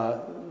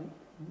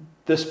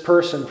this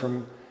person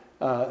from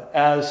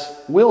as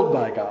willed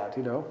by God.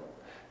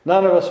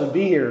 None of us would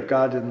be here if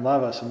God didn't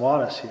love us and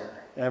want us here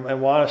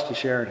and want us to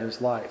share in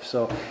his life.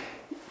 So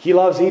he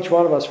loves each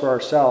one of us for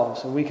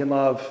ourselves, and we can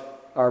love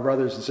our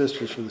brothers and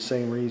sisters for the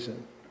same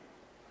reason.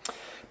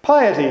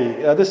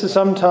 Piety. This is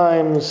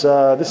sometimes,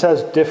 this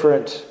has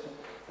different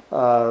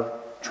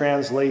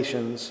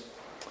translations.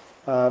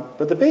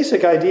 But the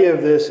basic idea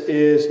of this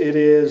is it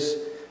is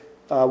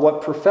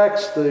what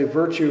perfects the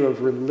virtue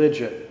of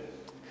religion.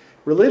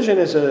 Religion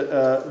is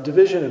a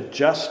division of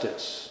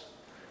justice.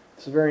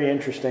 It's a very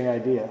interesting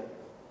idea.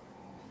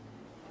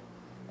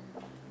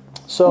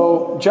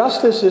 So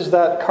justice is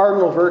that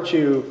cardinal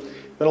virtue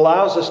that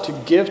allows us to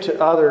give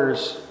to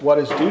others what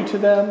is due to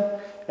them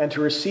and to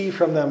receive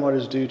from them what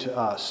is due to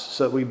us,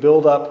 so that we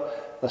build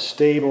up a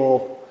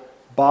stable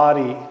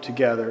body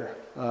together.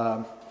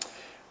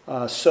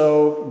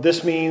 So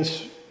this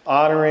means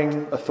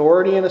honoring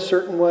authority in a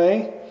certain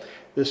way.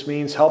 This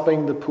means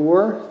helping the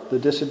poor, the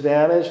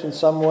disadvantaged in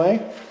some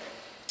way.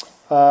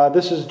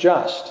 This is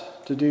just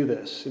to do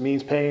this. It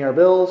means paying our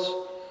bills.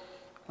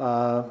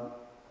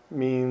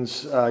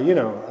 Means, you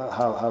know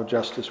how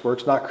justice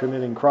works, not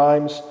committing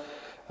crimes.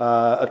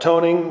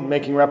 Atoning,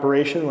 making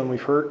reparation when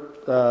we've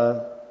hurt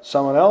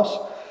someone else.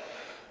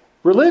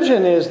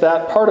 Religion is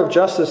that part of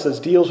justice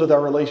that deals with our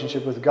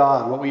relationship with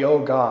God, what we owe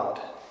God.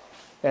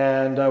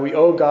 And we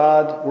owe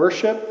God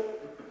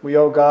worship, we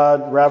owe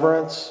God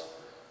reverence,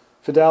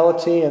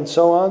 fidelity, and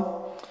so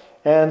on.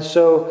 And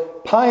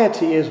so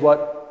piety is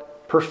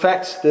what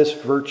perfects this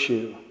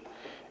virtue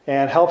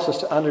and helps us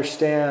to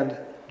understand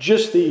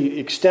just the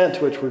extent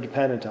to which we're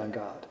dependent on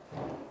God.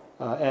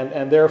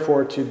 And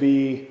therefore to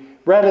be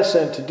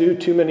reticent to do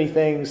too many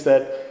things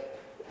that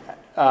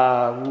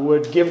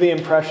would give the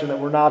impression that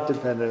we're not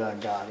dependent on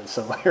God in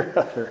some way or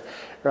other,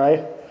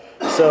 right?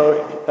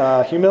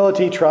 So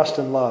humility, trust,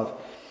 and love.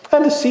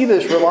 And to see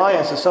this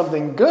reliance as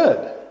something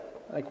good.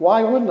 Like,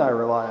 why wouldn't I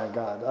rely on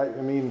God?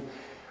 I mean,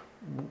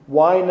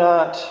 why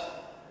not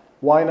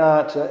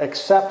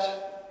accept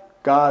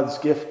God's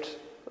gift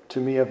to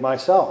me of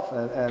myself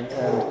and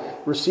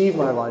receive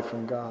my life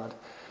from God?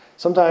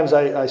 Sometimes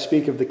I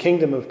speak of the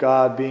kingdom of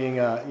God being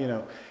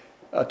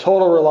a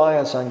total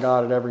reliance on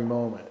God at every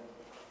moment,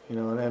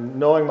 and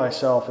knowing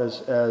myself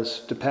as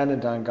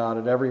dependent on God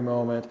at every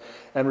moment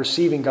and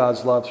receiving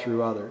God's love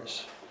through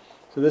others.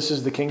 So this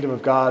is the kingdom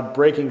of God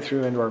breaking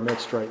through into our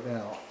midst right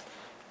now.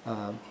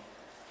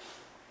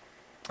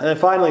 And then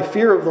finally,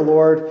 fear of the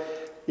Lord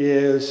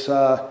is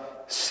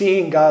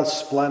seeing God's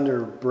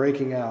splendor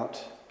breaking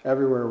out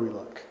everywhere we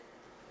look.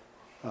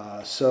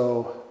 I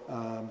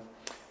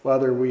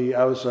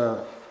was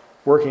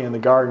working in the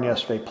garden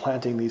yesterday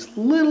planting these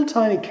little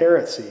tiny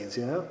carrot seeds,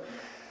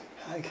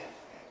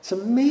 It's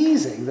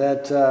amazing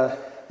that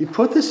you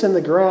put this in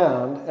the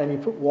ground and you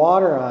put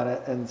water on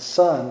it and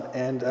sun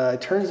and it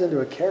turns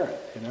into a carrot,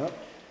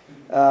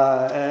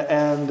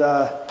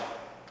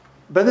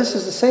 But this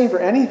is the same for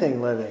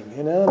anything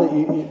living,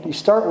 that you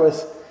start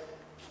with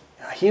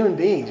human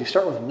beings. You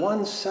start with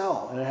one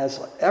cell and it has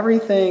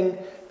everything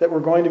that we're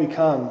going to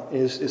become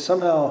is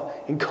somehow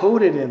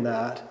encoded in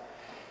that.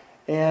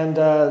 And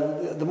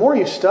the more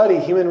you study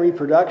human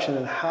reproduction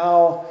and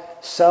how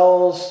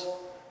cells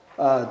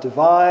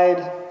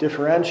divide,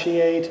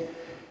 differentiate,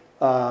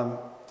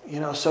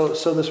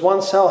 so this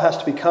one cell has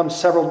to become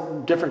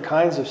several different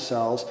kinds of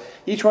cells.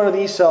 Each one of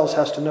these cells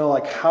has to know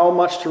how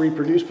much to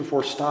reproduce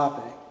before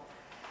stopping.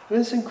 I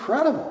mean, it's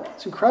incredible.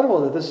 It's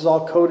incredible that this is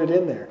all coded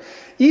in there.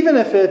 Even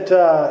if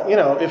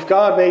if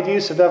God made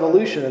use of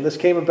evolution and this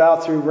came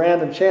about through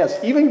random chance,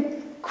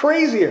 even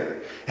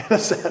crazier in a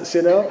sense,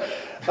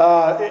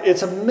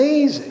 it's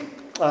amazing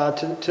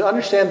to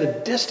understand the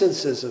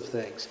distances of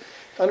things,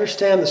 to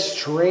understand the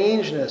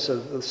strangeness of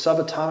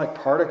subatomic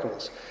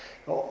particles,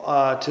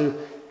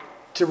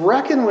 to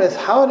reckon with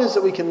how it is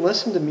that we can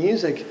listen to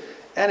music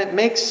and it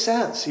makes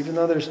sense, even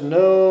though there's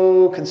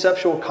no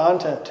conceptual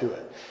content to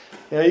it.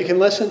 You can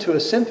listen to a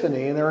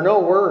symphony and there are no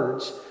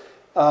words,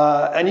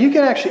 and you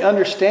can actually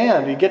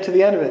understand. You get to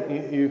the end of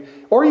it,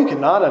 or you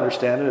cannot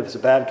understand it if it's a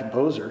bad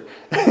composer.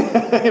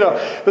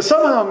 But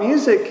somehow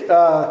music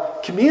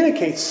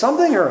communicates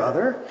something or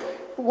other.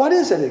 What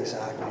is it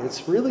exactly?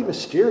 It's really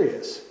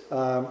mysterious.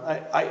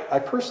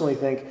 I personally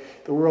think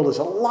the world is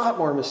a lot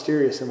more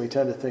mysterious than we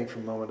tend to think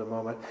from moment to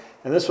moment.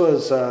 And this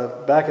was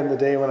back in the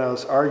day when I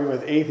was arguing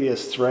with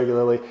atheists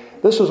regularly.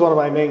 This was one of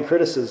my main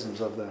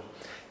criticisms of them.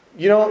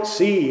 You don't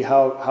see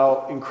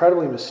how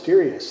incredibly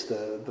mysterious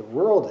the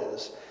world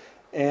is,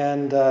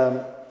 and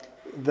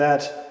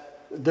that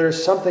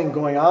there's something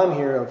going on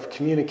here of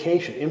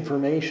communication,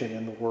 information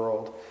in the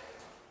world.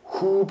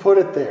 Who put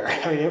it there?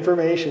 I mean,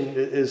 information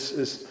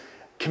is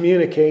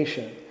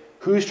communication.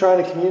 Who's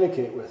trying to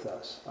communicate with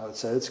us? I would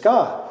say it's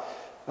God.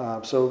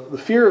 So the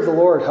fear of the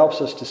Lord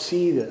helps us to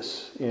see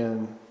this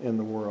in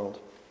the world.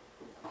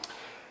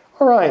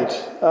 All right.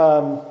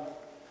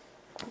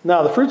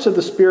 Now, the fruits of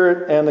the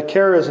Spirit and the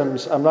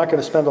charisms, I'm not going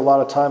to spend a lot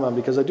of time on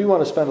because I do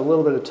want to spend a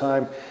little bit of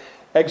time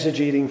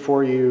exegeting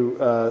for you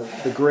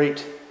the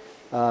great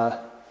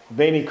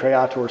Veni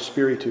Creator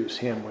Spiritus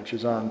hymn, which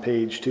is on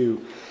page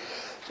 2.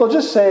 So I'll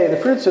just say the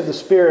fruits of the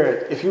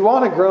Spirit, if you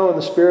want to grow in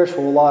the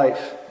spiritual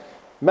life,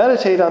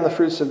 meditate on the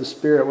fruits of the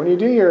Spirit. When you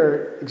do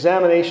your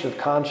examination of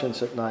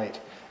conscience at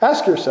night,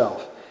 ask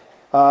yourself,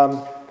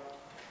 am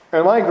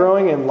I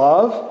growing in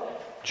love,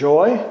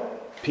 joy,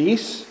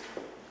 peace,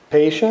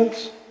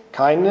 patience,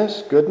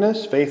 kindness,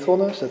 goodness,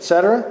 faithfulness,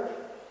 etc.?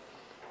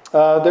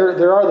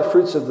 There are the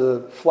fruits of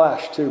the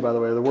flesh too, by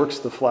the way, the works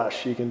of the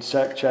flesh. You can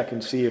check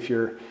and see if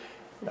you're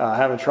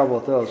having trouble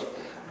with those.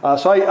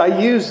 So I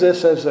use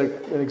this as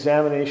an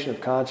examination of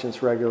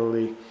conscience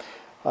regularly.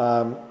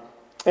 And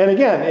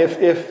again,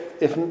 if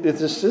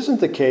this isn't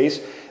the case,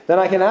 then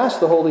I can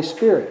ask the Holy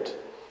Spirit.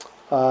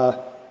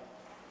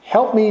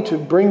 help me to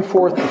bring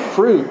forth the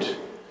fruit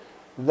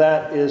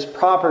that is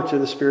proper to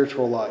the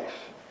spiritual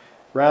life,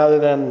 rather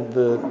than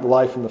the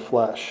life in the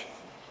flesh.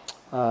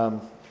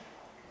 And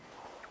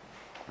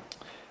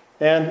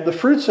the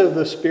fruits of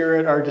the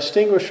Spirit are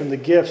distinguished from the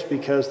gifts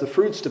because the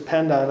fruits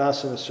depend on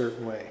us in a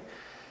certain way.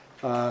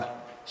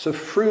 So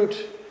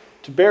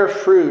to bear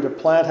fruit, a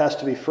plant has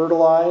to be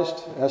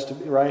fertilized, it has to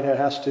be, right? It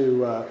has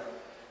to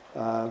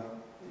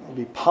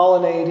be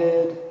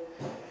pollinated,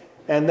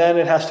 and then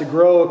it has to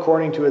grow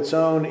according to its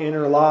own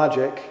inner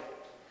logic,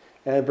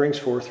 and it brings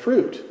forth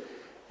fruit.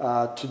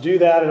 To do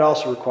that, it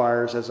also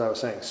requires, as I was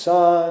saying,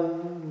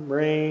 sun,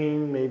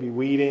 rain, maybe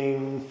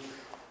weeding,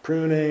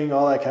 pruning,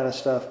 all that kind of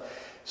stuff.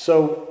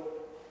 So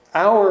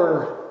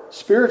our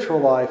spiritual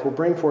life will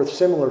bring forth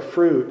similar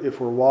fruit if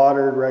we're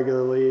watered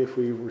regularly, if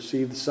we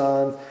receive the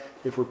sun,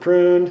 if we're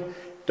pruned.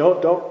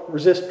 Don't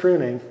resist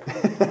pruning.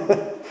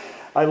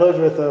 I lived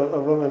with a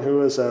woman who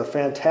was a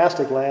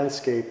fantastic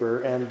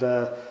landscaper, and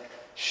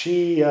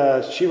she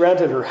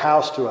rented her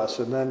house to us,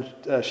 and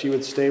then she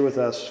would stay with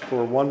us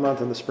for 1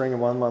 month in the spring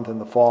and 1 month in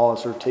the fall, and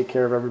sort of take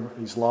care of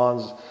everybody's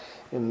lawns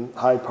in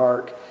Hyde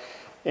Park.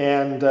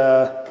 And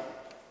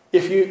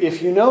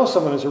if you know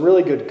someone who's a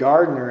really good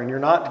gardener and you're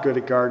not good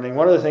at gardening,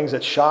 one of the things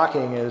that's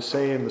shocking is,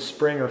 say in the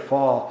spring or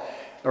fall,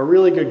 a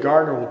really good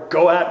gardener will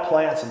go at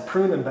plants and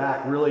prune them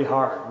back really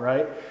hard,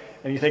 right?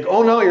 And you think,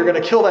 oh no, you're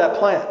going to kill that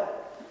plant.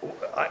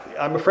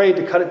 I'm afraid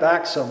to cut it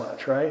back so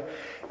much, right?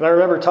 And I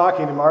remember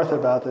talking to Martha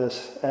about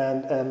this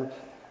and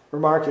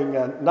remarking,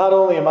 not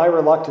only am I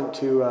reluctant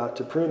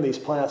to prune these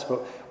plants, but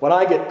when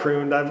I get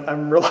pruned,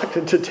 I'm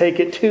reluctant to take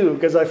it too,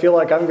 because I feel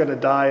like I'm going to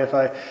die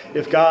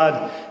if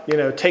God,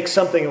 takes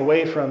something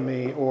away from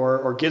me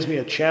or gives me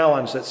a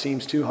challenge that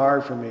seems too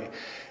hard for me.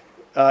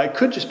 It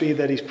could just be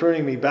that He's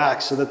pruning me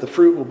back so that the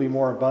fruit will be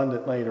more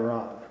abundant later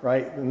on,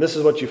 right? And this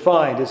is what you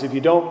find is if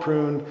you don't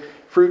prune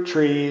fruit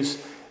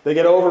trees, they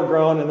get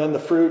overgrown, and then the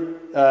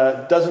fruit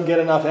doesn't get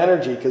enough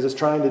energy because it's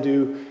trying to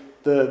do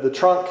the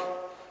trunk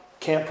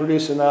can't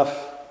produce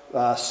enough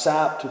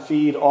sap to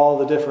feed all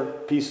the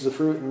different pieces of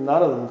fruit, and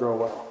none of them grow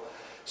well.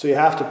 So you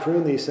have to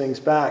prune these things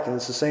back, and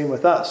it's the same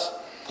with us.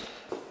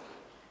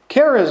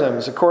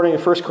 Charisms, according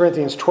to 1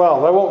 Corinthians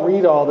 12. I won't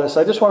read all this.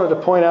 I just wanted to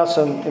point out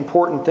some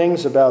important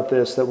things about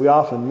this that we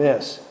often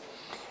miss.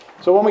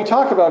 So when we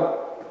talk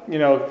about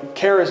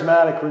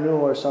charismatic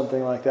renewal or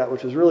something like that,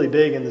 which was really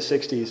big in the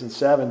 60s and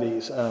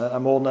 70s,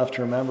 I'm old enough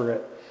to remember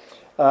it.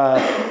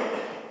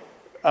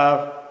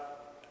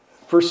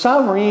 For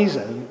some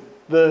reason,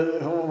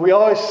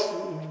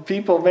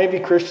 maybe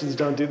Christians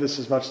don't do this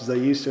as much as they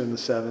used to in the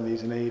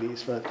 70s and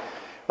 80s, but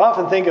I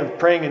often think of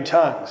praying in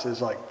tongues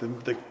as like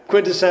the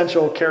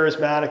quintessential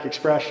charismatic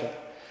expression.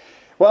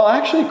 Well,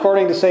 actually,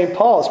 according to St.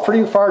 Paul, it's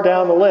pretty far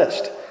down the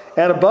list.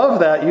 And above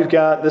that, you've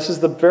got, this is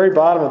the very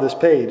bottom of this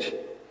page,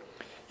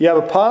 you have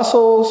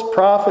apostles,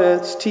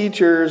 prophets,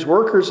 teachers,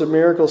 workers of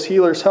miracles,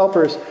 healers,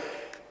 helpers,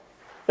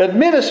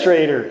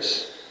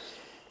 administrators,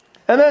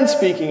 and then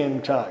speaking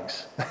in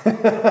tongues.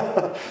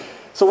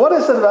 So what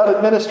is it about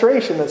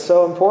administration that's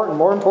so important,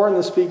 more important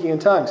than speaking in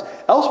tongues?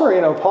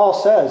 Elsewhere, Paul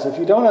says, if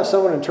you don't have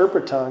someone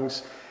interpret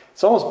tongues,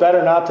 it's almost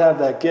better not to have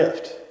that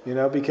gift,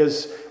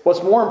 because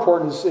what's more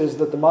important is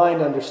that the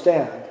mind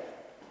understand.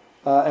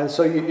 And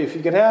so if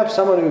you can have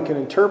someone who can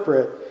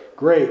interpret,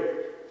 great.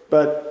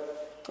 But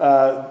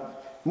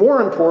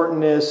more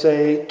important is,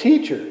 say,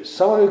 teachers,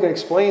 someone who can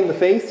explain the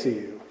faith to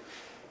you.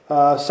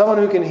 Someone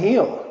who can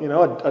heal.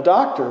 A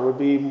doctor would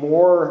be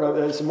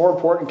it's a more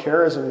important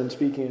charism than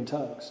speaking in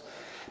tongues.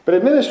 But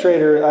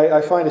administrator,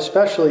 I find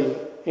especially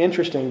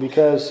interesting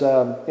because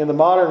in the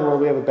modern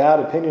world we have a bad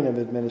opinion of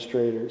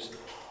administrators.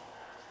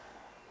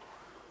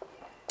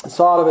 It's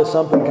thought of as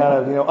something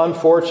kind of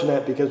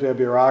unfortunate because we have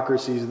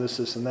bureaucracies and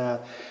this and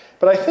that.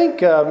 But I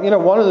think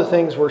one of the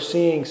things we're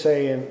seeing,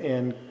 say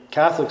in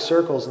Catholic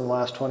circles in the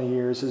last 20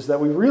 years, is that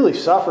we really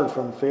suffered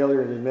from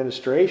failure in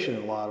administration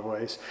in a lot of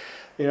ways.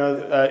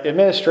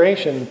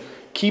 Administration,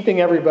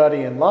 keeping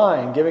everybody in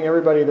line, giving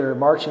everybody their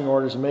marching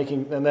orders,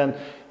 and then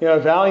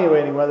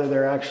evaluating whether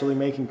they're actually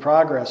making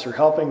progress or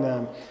helping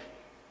them,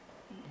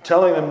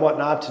 telling them what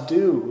not to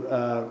do,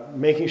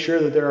 making sure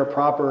that there are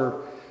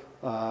proper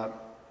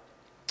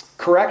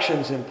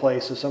corrections in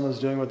place if someone's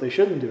doing what they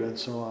shouldn't do, and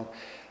so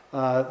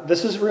on.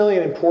 This is really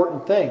an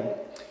important thing.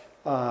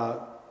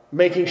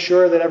 Making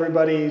sure that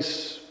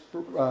everybody's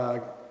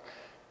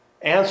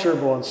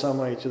answerable in some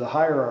way to the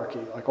hierarchy.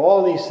 Like all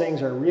of these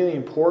things are really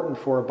important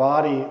for a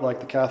body like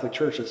the Catholic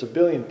Church. It's 1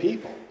 billion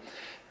people.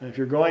 And if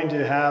you're going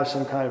to have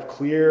some kind of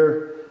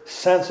clear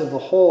sense of the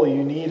whole,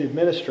 you need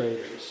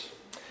administrators.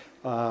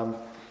 And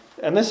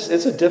it's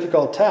a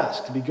difficult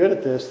task to be good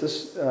at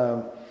this.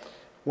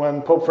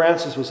 When Pope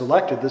Francis was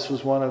elected, this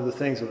was one of the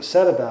things that was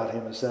said about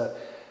him, is that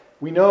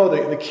we know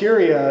that the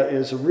Curia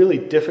is a really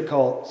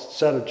difficult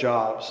set of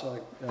jobs.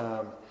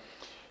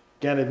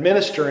 Again,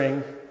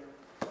 administering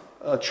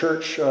a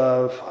church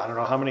of, I don't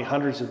know how many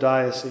hundreds of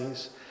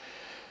dioceses,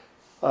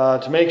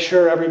 to make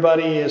sure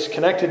everybody is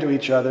connected to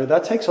each other,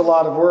 that takes a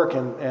lot of work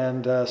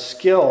and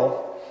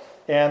skill.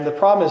 And the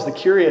problem is the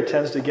curia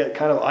tends to get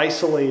kind of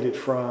isolated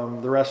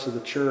from the rest of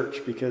the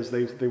church because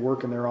they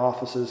work in their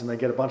offices and they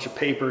get a bunch of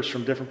papers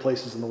from different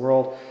places in the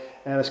world.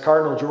 And as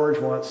Cardinal George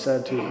once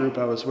said to a group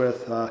I was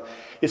with,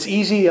 it's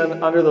easy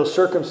under those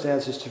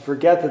circumstances to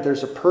forget that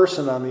there's a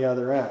person on the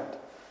other end.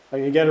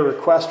 Like you get a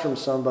request from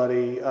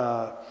somebody,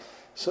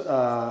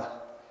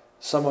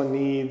 someone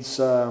needs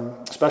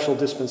special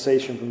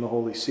dispensation from the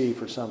Holy See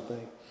for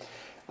something.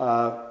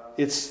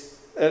 It's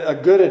a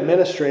good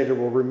administrator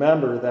will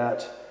remember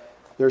that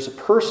there's a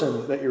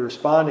person that you're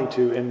responding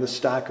to in the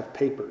stack of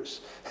papers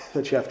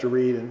that you have to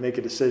read and make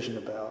a decision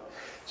about.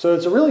 So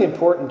it's a really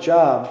important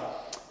job.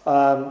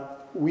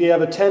 We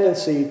have a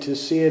tendency to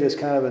see it as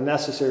kind of a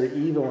necessary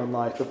evil in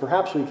life, but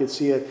perhaps we could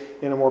see it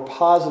in a more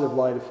positive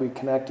light if we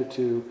connect it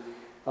to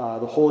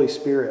the Holy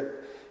Spirit,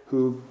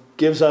 who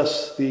gives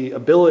us the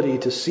ability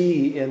to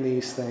see in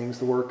these things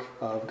the work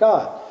of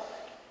God.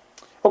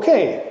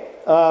 Okay,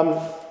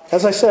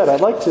 as I said,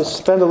 I'd like to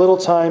spend a little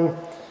time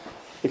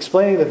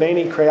explaining the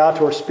Veni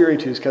Creator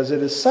Spiritus, because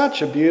it is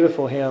such a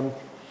beautiful hymn,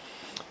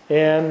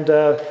 and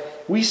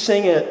we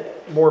sing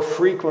it more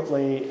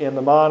frequently in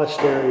the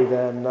monastery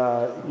than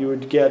you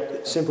would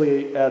get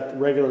simply at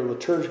regular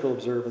liturgical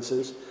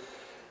observances.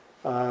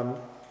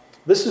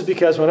 This is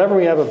because whenever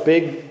we have a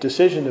big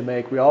decision to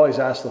make, we always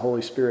ask the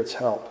Holy Spirit's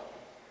help.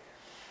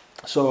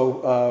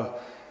 So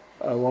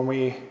when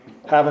we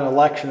have an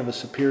election of a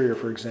superior,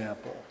 for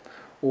example,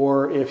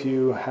 or if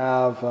you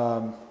have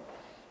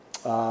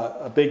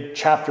a big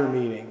chapter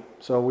meeting.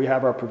 So we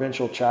have our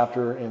provincial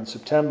chapter in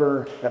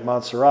September at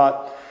Montserrat,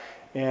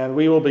 and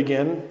we will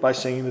begin by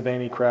singing the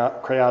Veni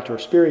Creator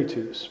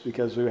Spiritus,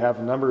 because we have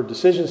a number of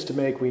decisions to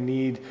make. We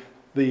need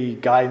the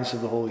guidance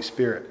of the Holy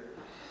Spirit.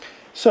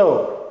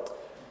 So,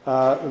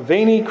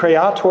 Veni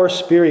Creator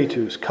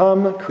Spiritus,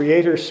 come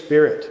Creator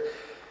Spirit.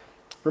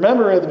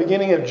 Remember at the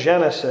beginning of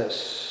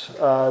Genesis,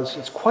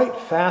 it's quite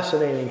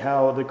fascinating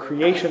how the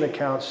creation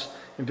accounts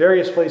in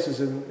various places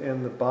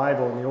in the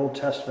Bible, in the Old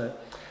Testament,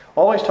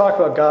 always talk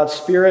about God's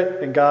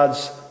Spirit and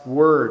God's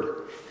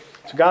Word.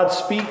 So God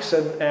speaks,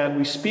 and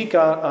we speak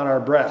on our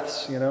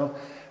breaths, you know.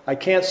 I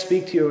can't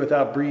speak to you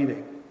without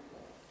breathing.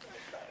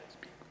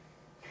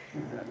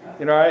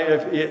 You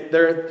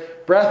know,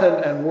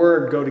 breath and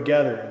word go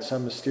together in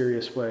some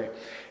mysterious way.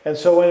 And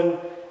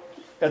so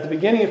at the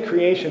beginning of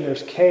creation,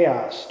 there's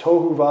chaos,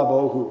 tohu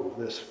vabohu,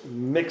 this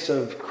mix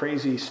of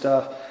crazy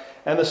stuff,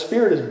 and the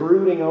Spirit is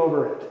brooding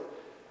over it.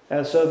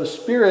 And so the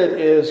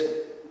Spirit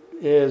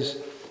is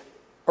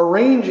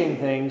arranging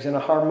things in a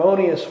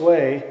harmonious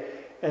way,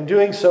 and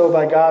doing so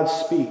by God's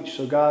speech.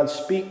 So God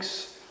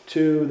speaks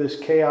to this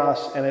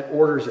chaos and it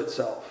orders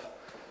itself,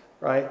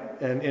 right?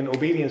 And in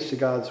obedience to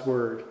God's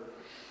word.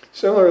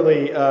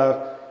 Similarly,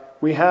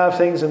 we have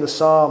things in the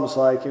Psalms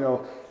like, you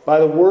know, by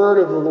the word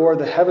of the Lord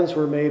the heavens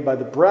were made, by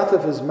the breath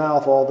of his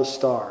mouth all the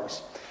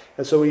stars.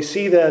 And so we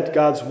see that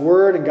God's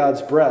word and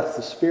God's breath,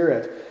 the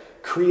Spirit,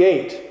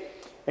 create.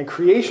 And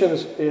creation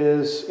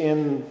is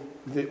in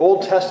the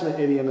Old Testament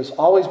idiom is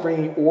always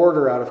bringing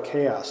order out of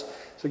chaos.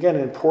 So again,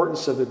 an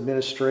importance of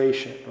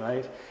administration,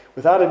 right?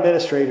 Without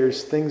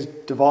administrators, things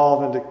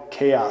devolve into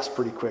chaos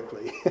pretty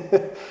quickly.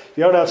 If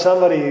you don't have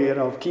somebody, you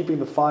know, keeping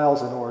the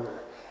files in order.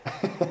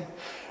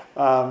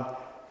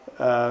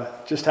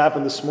 Just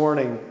happened this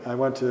morning. I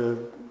went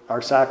to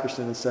our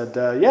sacristan and said,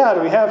 do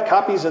we have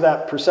copies of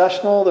that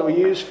processional that we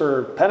use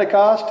for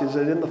Pentecost? Is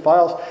it in the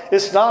files?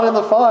 It's not in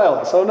the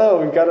files. Oh no,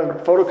 we've got to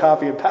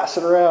photocopy and pass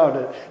it around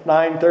at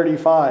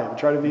 9:35 and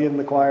try to be in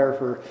the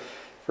choir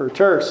for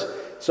terce.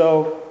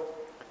 So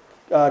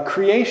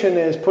creation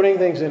is putting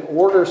things in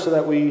order so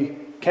that we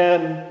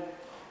can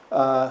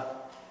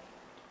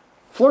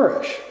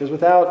flourish, because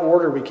without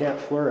order we can't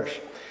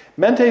flourish.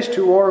 Mentes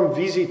tuorum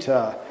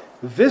visita,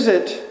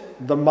 visit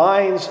the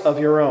minds of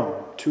your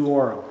own,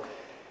 tuorum.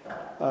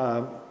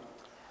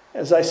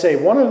 As I say,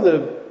 one of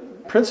the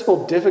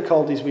principal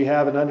difficulties we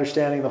have in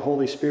understanding the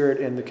Holy Spirit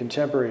in the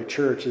contemporary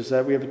church is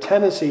that we have a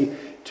tendency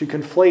to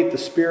conflate the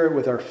Spirit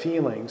with our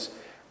feelings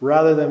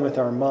rather than with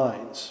our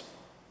minds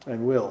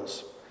and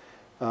wills.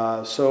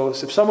 So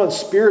if someone's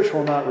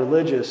spiritual, not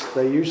religious,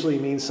 they usually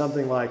mean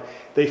something like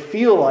they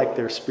feel like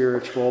they're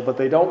spiritual, but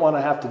they don't want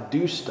to have to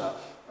do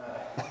stuff,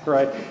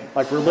 right?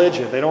 Like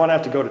religion. They don't want to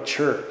have to go to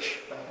church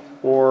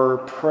or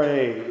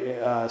pray,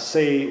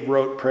 say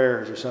rote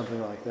prayers or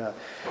something like that.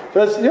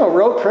 But, you know,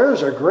 rote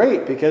prayers are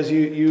great because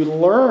you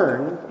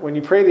learn, when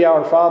you pray the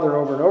Our Father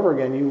over and over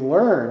again, you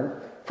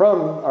learn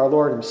from our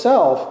Lord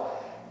himself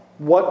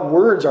what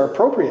words are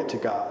appropriate to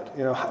God.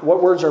 You know,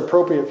 what words are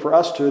appropriate for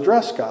us to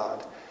address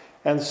God.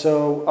 And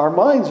so our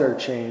minds are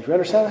changed. We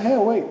understand, hey,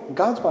 wait,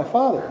 God's my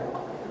Father.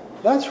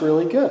 That's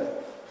really good,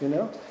 you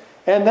know.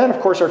 And then, of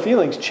course, our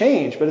feelings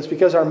change, but it's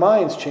because our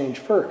minds change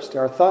first.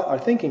 Our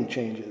thinking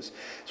changes.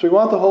 So we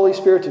want the Holy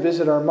Spirit to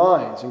visit our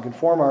minds and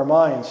conform our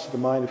minds to the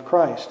mind of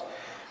Christ.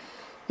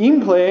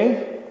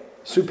 Imple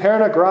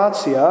superna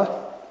gratia,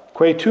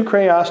 que tu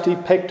creasti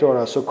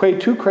pectora. So, que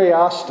tu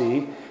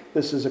creasti,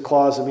 this is a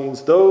clause that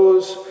means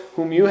those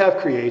whom you have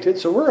created.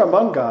 So we're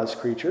among God's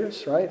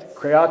creatures, right?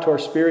 Creator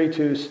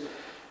Spiritus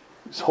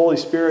Holy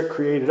Spirit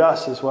created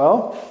us as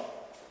well.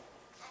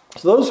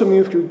 So those whom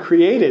you've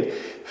created,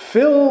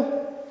 fill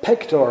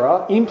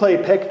pectora,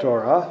 imple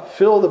pectora,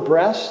 fill the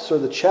breasts or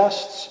the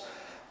chests,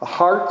 the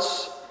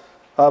hearts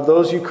of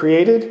those you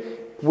created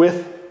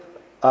with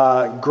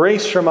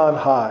grace from on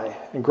high.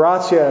 And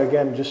gratia,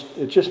 again,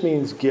 it just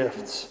means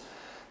gifts.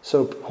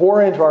 So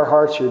pour into our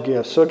hearts your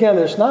gifts. So again,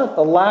 there's not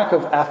a lack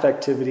of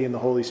affectivity in the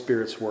Holy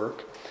Spirit's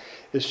work.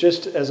 It's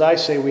just, as I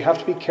say, we have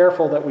to be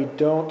careful that we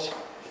don't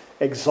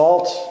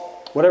exalt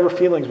whatever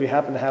feelings we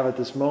happen to have at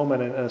this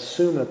moment and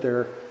assume that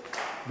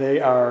they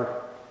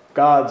are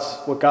God's,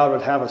 what God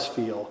would have us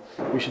feel.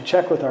 We should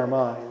check with our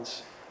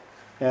minds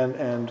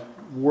and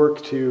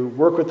work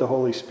with the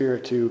Holy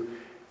Spirit to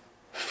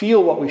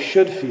feel what we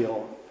should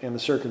feel in the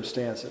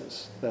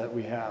circumstances that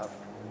we have.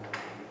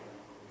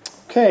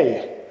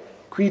 Okay.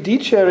 Qui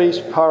diceris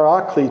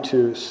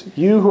parakletus,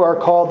 you who are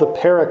called the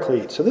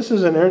paraclete. So this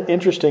is an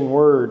interesting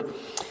word.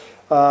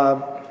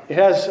 It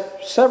has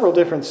several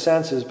different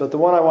senses, but the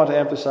one I want to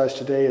emphasize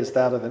today is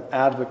that of an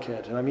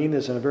advocate. And I mean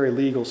this in a very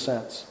legal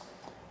sense.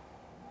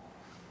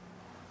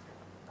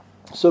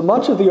 So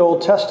much of the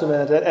Old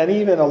Testament, and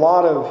even a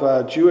lot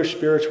of Jewish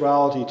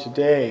spirituality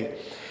today,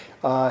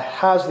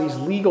 has these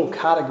legal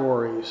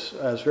categories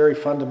as very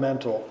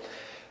fundamental.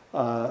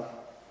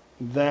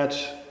 That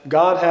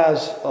God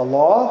has a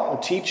law,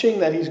 a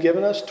teaching that he's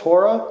given us,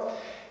 Torah,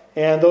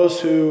 and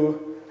those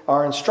who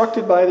are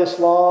instructed by this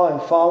law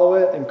and follow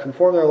it and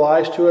conform their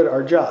lives to it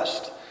are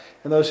just.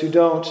 And those who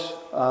don't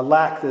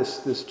lack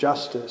this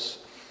justice.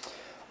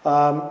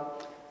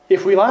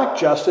 If we lack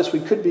justice, we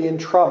could be in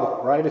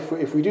trouble, right?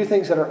 If we do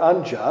things that are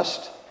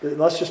unjust,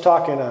 let's just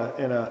talk in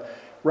a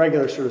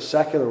regular sort of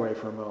secular way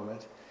for a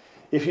moment.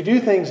 If you do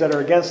things that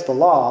are against the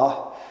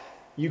law,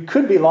 you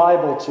could be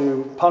liable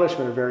to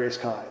punishment of various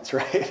kinds,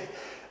 right?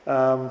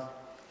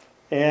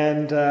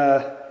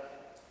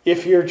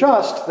 If you're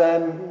just,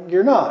 then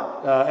you're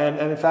not.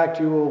 And in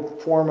fact, you will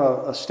form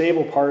a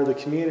stable part of the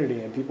community,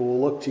 and people will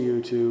look to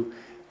you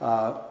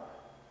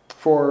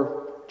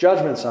for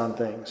judgments on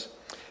things.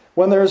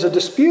 When there's a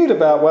dispute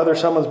about whether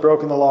someone's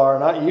broken the law or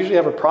not, you usually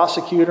have a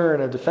prosecutor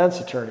and a defense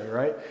attorney,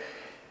 right?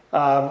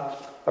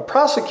 A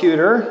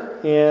prosecutor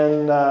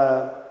in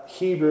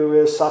Hebrew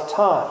is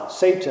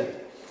Satan.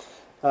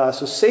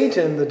 So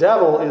Satan, the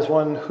devil, is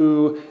one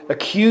who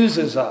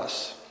accuses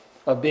us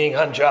of being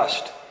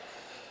unjust.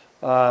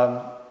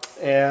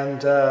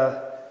 And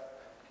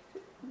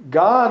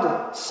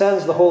God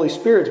sends the Holy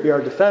Spirit to be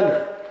our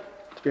defender,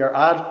 to be our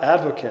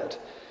advocate.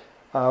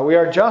 We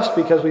are just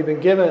because we've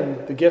been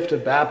given the gift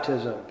of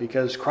baptism,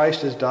 because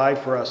Christ has died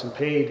for us and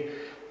paid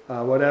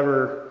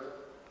whatever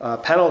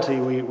penalty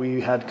we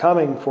had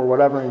coming for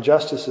whatever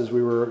injustices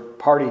we were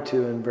party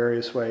to in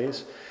various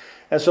ways.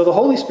 And so the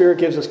Holy Spirit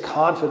gives us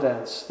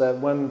confidence that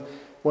when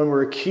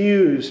we're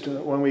accused,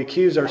 when we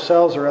accuse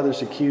ourselves or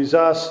others accuse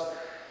us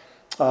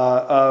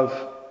of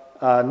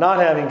not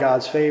having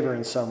God's favor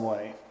in some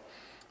way,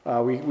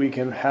 we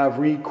can have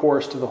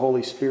recourse to the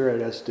Holy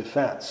Spirit as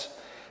defense.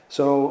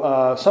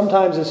 So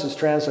sometimes this is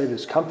translated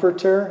as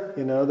comforter,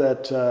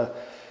 that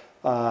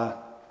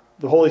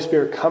the Holy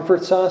Spirit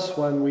comforts us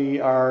when we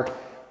are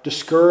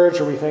discouraged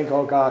or we think,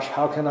 oh gosh,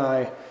 how can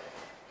I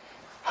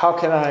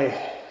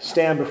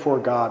stand before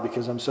God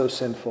because I'm so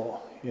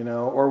sinful,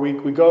 or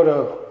we go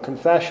to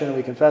confession and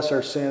we confess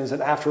our sins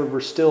and afterward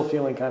we're still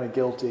feeling kind of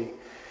guilty.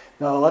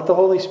 No, let the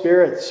Holy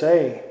Spirit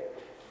say,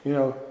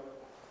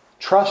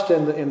 trust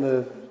in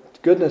the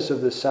goodness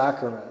of this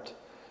sacrament,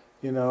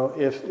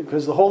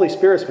 because the Holy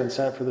Spirit's been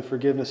sent for the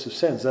forgiveness of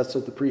sins. That's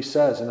what the priest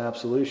says in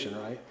absolution,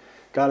 right?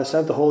 God has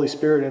sent the Holy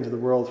Spirit into the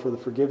world for the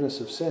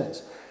forgiveness of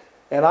sins.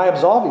 And I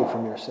absolve you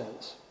from your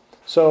sins.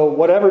 So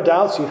whatever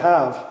doubts you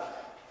have,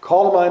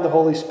 call to mind the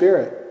Holy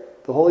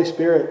Spirit. The Holy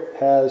Spirit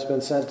has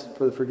been sent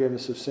for the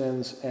forgiveness of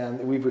sins, and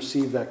we've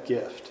received that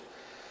gift.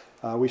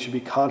 We should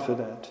be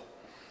confident.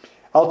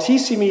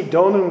 Altissimi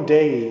donum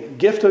Dei,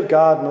 gift of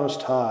God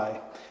Most High.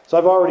 So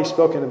I've already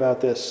spoken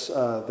about this,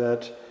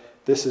 that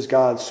this is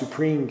God's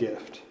supreme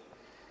gift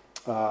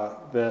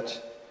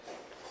that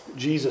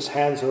Jesus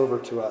hands over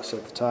to us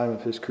at the time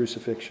of his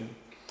crucifixion.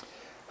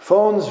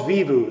 Fons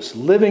vivus,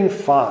 living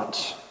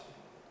font.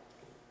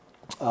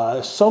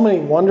 So many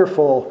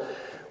wonderful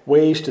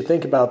ways to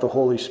think about the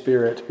Holy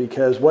Spirit,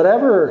 because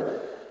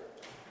whatever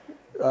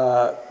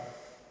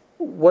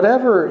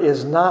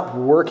is not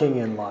working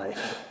in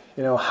life,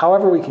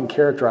 however we can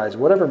characterize,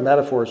 whatever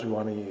metaphors we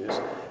want to use,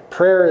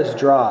 prayer is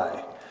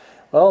dry.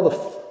 Well, the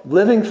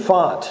living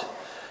font,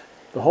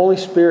 the Holy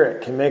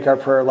Spirit, can make our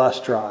prayer less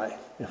dry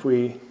if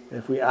we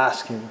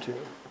ask him to.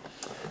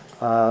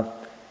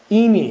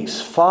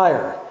 Enis,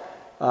 fire.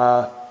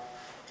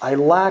 I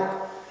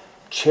lack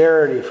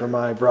charity for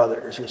my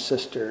brothers or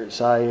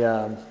sisters.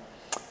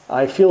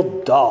 I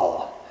feel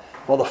dull.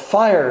 Well, the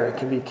fire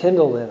can be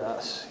kindled in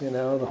us.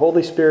 The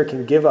Holy Spirit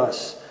can give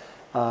us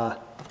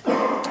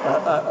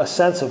a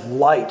sense of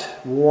light,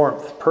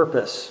 warmth,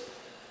 purpose.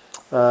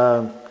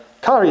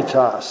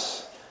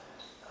 Caritas.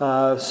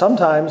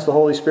 Sometimes the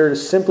Holy Spirit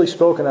is simply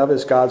spoken of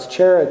as God's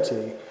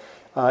charity.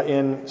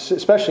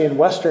 Especially in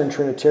Western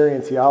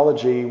Trinitarian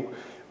theology,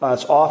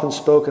 it's often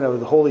spoken of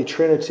the Holy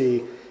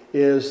Trinity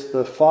is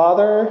the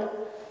Father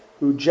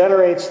who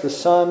generates the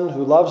Son,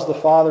 who loves the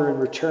Father in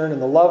return, and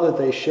the love that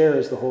they share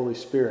is the Holy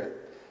Spirit.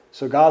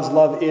 So God's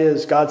love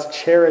is, God's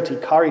charity,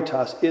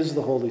 caritas, is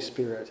the Holy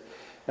Spirit.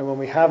 And when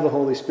we have the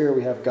Holy Spirit,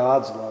 we have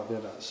God's love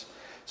in us.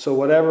 So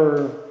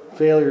whatever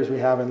failures we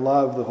have in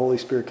love, the Holy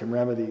Spirit can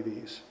remedy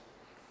these.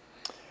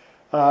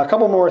 A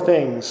couple more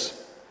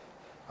things.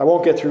 I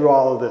won't get through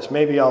all of this.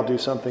 Maybe I'll do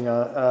something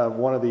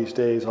one of these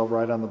days. I'll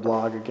write on the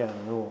blog again.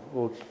 And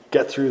we'll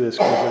get through this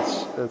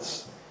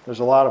because there's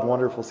a lot of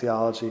wonderful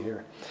theology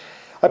here.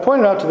 I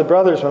pointed out to the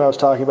brothers when I was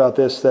talking about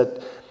this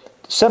that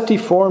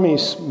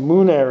septiformis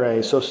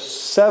munere, so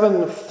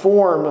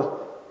seven-form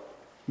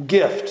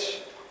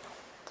gift.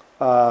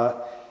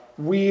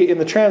 In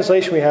the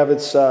translation we have,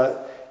 it's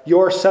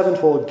your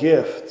sevenfold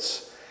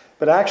gifts.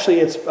 But actually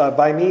it's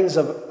by means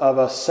of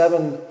a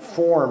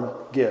seven-form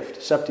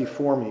gift,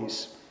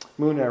 septiformis.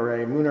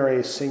 Munere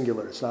is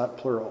singular, it's not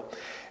plural.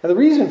 And the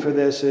reason for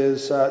this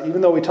is,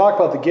 even though we talk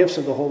about the gifts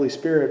of the Holy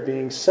Spirit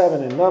being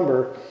 7 in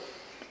number,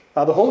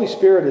 the Holy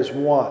Spirit is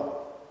one.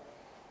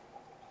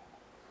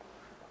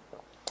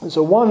 And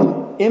so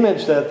one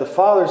image that the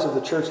fathers of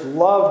the church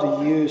love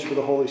to use for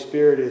the Holy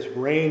Spirit is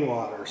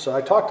rainwater. So I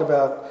talked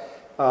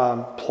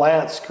about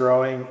plants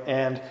growing,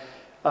 and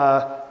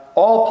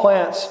all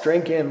plants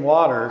drink in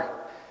water,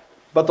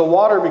 but the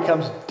water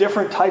becomes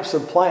different types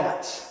of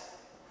plants,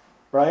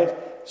 right?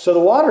 So the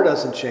water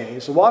doesn't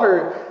change. The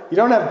water, you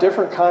don't have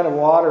different kind of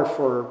water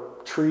for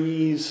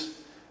trees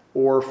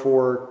or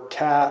for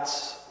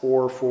cats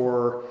or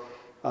for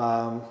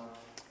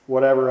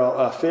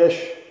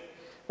fish,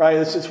 right?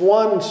 It's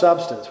one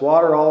substance.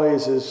 Water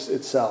always is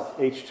itself,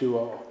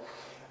 H2O.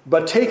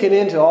 But taken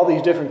into all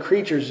these different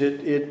creatures,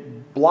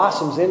 it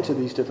blossoms into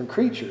these different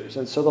creatures.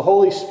 And so the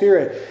Holy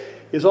Spirit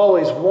is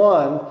always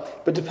one,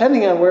 but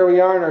depending on where we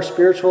are in our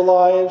spiritual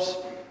lives,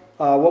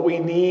 what we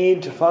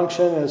need to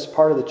function as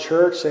part of the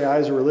church, say I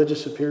as a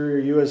religious superior,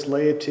 you as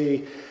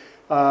laity,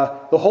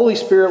 the Holy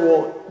Spirit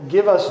will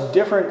give us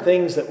different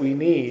things that we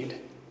need.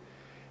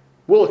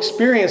 We'll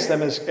experience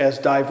them as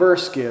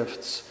diverse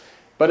gifts,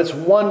 but it's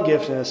one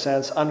gift in a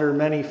sense under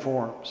many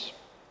forms,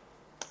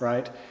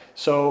 right?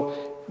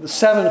 So the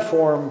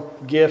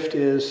 7-form gift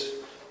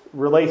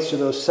relates to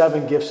those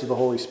 7 gifts of the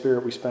Holy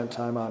Spirit we spent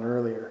time on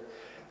earlier.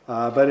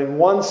 But in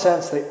one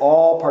sense, they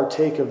all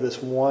partake of this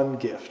one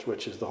gift,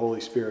 which is the Holy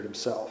Spirit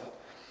himself.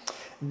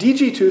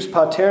 Digitus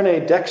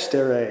paterne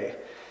dextere.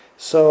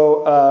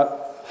 So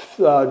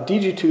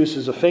digitus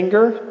is a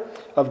finger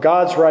of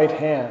God's right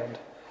hand.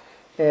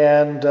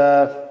 And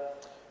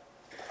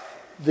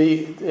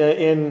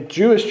in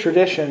Jewish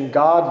tradition,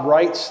 God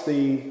writes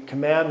the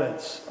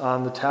commandments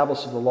on the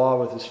tablets of the law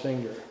with his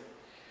finger.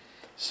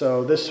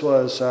 So this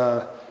was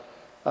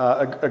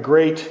a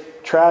great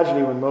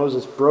tragedy when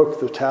Moses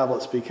broke the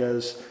tablets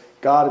because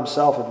God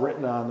himself had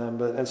written on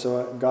them, and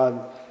so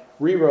God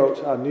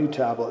rewrote on new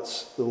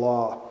tablets the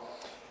law.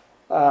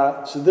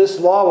 So this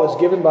law was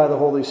given by the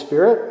Holy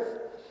Spirit,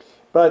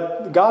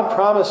 but God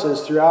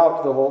promises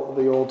throughout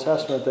the Old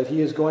Testament that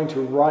he is going to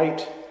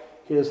write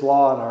his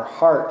law in our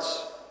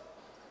hearts.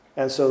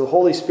 And so the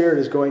Holy Spirit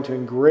is going to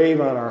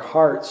engrave on our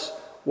hearts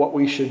what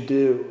we should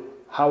do,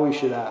 how we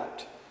should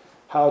act,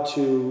 how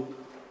to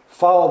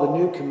follow the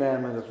new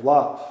commandment of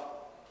love.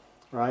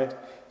 Right?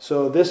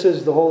 So this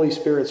is the Holy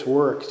Spirit's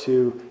work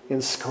to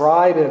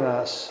inscribe in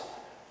us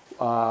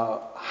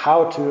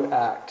how to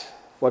act,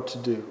 what to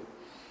do.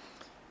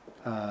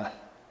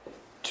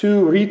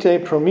 Tu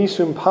rite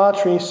promissum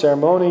patri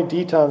sermoni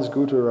ditans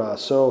gutera.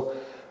 So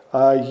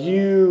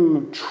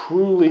you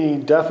truly,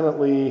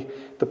 definitely,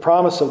 the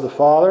promise of the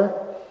Father,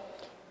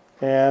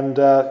 and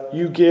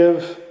you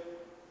give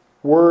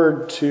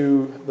word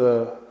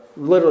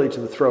literally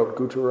to the throat,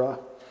 gutera,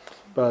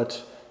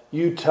 but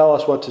you tell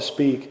us what to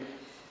speak.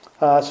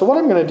 So what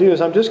I'm going to do is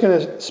I'm just going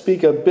to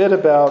speak a bit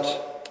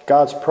about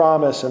God's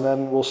promise, and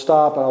then we'll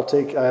stop,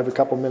 and I have a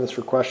couple minutes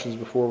for questions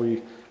before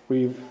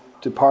we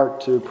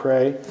depart to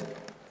pray.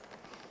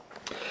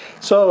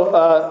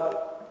 So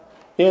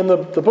in the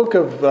book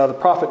of the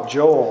prophet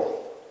Joel,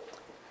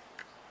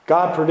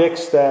 God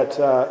predicts that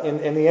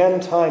in the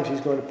end times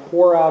he's going to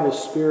pour out his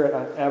Spirit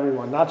on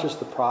everyone, not just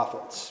the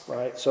prophets,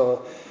 right?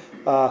 So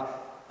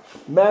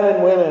men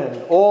and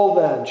women, old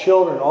men,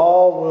 children,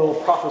 all will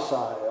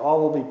prophesy. All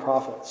will be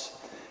prophets.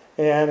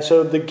 And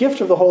so the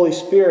gift of the Holy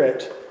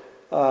Spirit,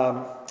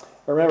 I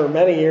remember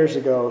many years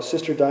ago,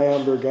 Sister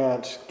Diane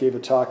Bergant gave a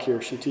talk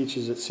here. She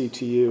teaches at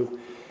CTU.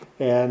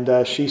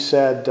 And she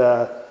said,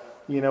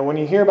 when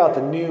you hear about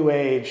the New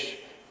Age,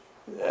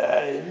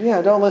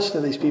 don't listen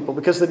to these people.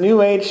 Because the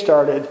New Age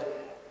started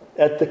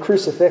at the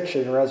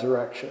crucifixion and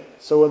resurrection.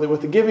 So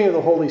with the giving of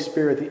the Holy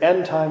Spirit, the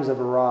end times have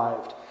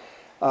arrived.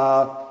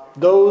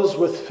 Those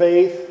with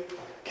faith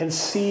can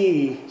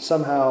see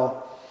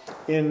somehow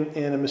in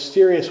a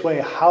mysterious way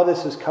how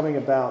this is coming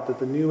about, that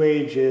the New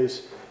Age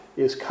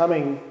is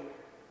coming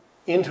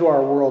into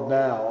our world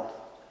now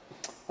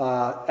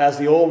as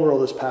the old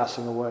world is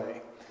passing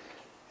away.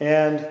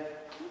 And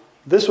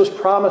This was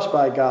promised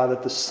by God,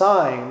 that the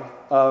sign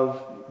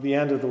of the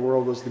end of the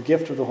world was the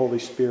gift of the Holy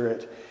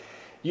Spirit.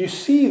 You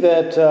see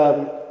that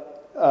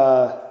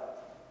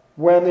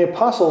when the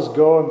apostles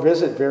go and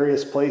visit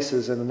various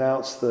places and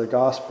announce the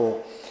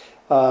gospel,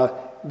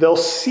 they'll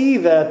see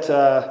that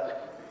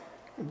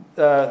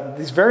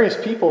these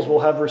various peoples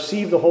will have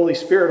received the Holy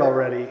Spirit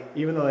already,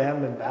 even though they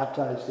haven't been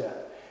baptized yet.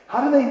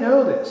 How do they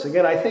know this?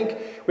 Again, I think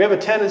we have a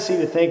tendency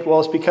to think, well,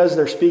 it's because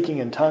they're speaking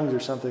in tongues or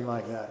something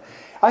like that.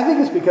 I think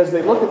it's because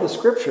they look at the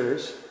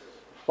scriptures,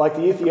 like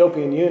the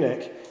Ethiopian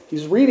eunuch.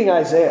 He's reading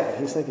Isaiah.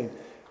 He's thinking,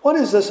 what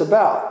is this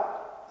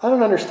about? I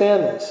don't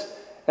understand this.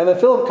 And then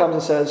Philip comes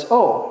and says,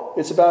 oh,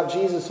 it's about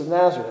Jesus of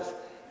Nazareth.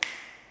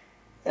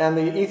 And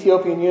the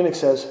Ethiopian eunuch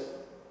says,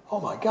 oh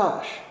my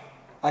gosh,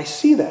 I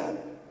see that.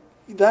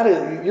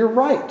 You're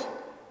right.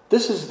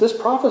 This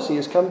prophecy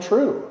has come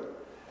true.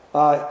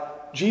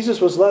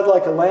 Jesus was led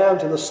like a lamb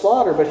to the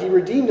slaughter, but he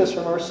redeemed us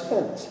from our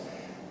sins.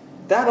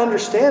 That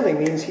understanding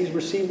means he's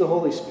received the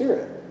Holy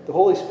Spirit. The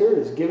Holy Spirit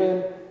has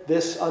given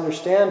this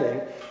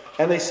understanding.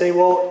 And they say,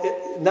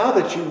 well, now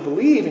that you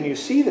believe and you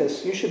see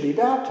this, you should be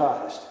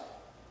baptized.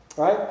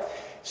 Right?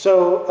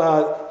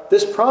 So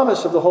this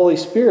promise of the Holy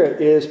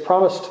Spirit is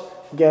promised,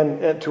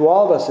 again, to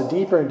all of us at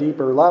deeper and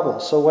deeper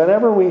levels. So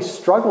whenever we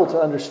struggle to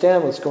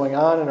understand what's going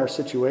on in our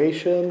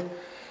situation,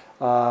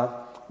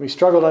 we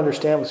struggle to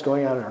understand what's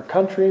going on in our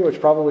country, which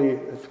probably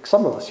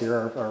some of us here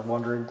are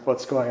wondering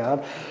what's going on.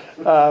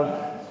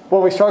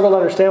 When we struggle to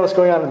understand what's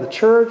going on in the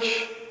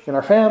church, in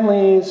our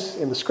families,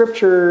 in the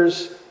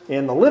scriptures,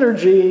 in the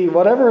liturgy,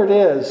 whatever it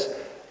is,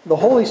 the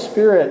Holy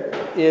Spirit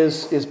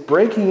is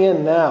breaking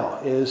in now,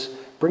 is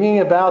bringing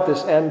about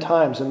this end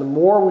times. And the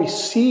more we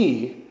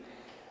see,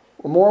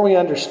 the more we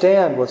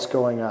understand what's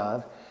going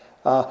on,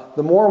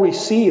 the more we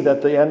see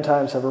that the end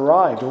times have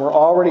arrived, and we're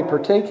already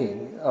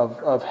partaking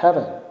of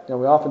heaven.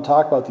 We often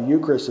talk about the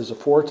Eucharist as a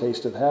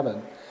foretaste of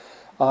heaven.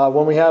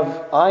 When we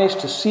have eyes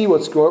to see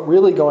what's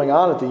really going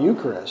on at the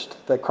Eucharist,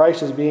 that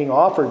Christ is being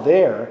offered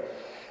there,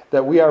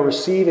 that we are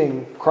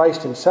receiving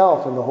Christ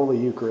himself in the Holy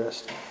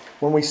Eucharist.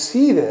 When we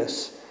see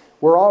this,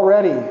 we're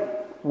already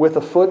with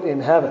a foot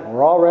in heaven.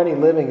 We're already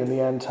living in the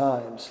end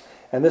times.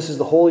 And this is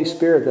the Holy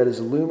Spirit that is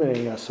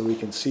illuminating us so we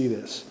can see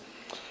this.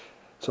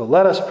 So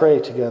let us pray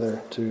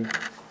together to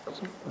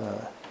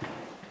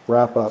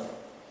wrap up.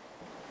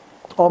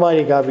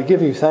 Almighty God, we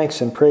give you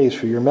thanks and praise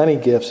for your many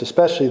gifts,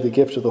 especially the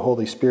gift of the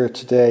Holy Spirit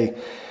today,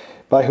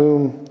 by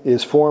whom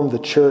is formed the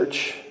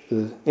church,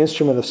 the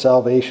instrument of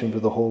salvation for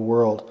the whole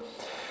world.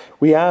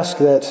 We ask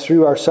that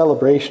through our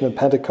celebration of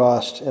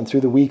Pentecost and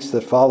through the weeks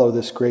that follow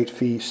this great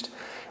feast,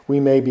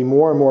 we may be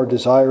more and more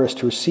desirous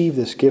to receive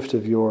this gift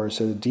of yours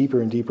at a deeper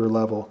and deeper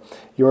level,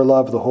 your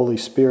love, the Holy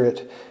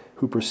Spirit,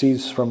 who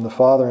proceeds from the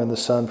Father and the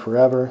Son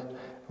forever.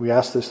 We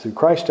ask this through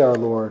Christ our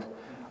Lord.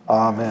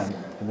 Amen.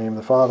 In the name of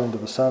the Father, and of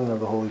the Son, and of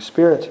the Holy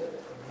Spirit.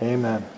 Amen.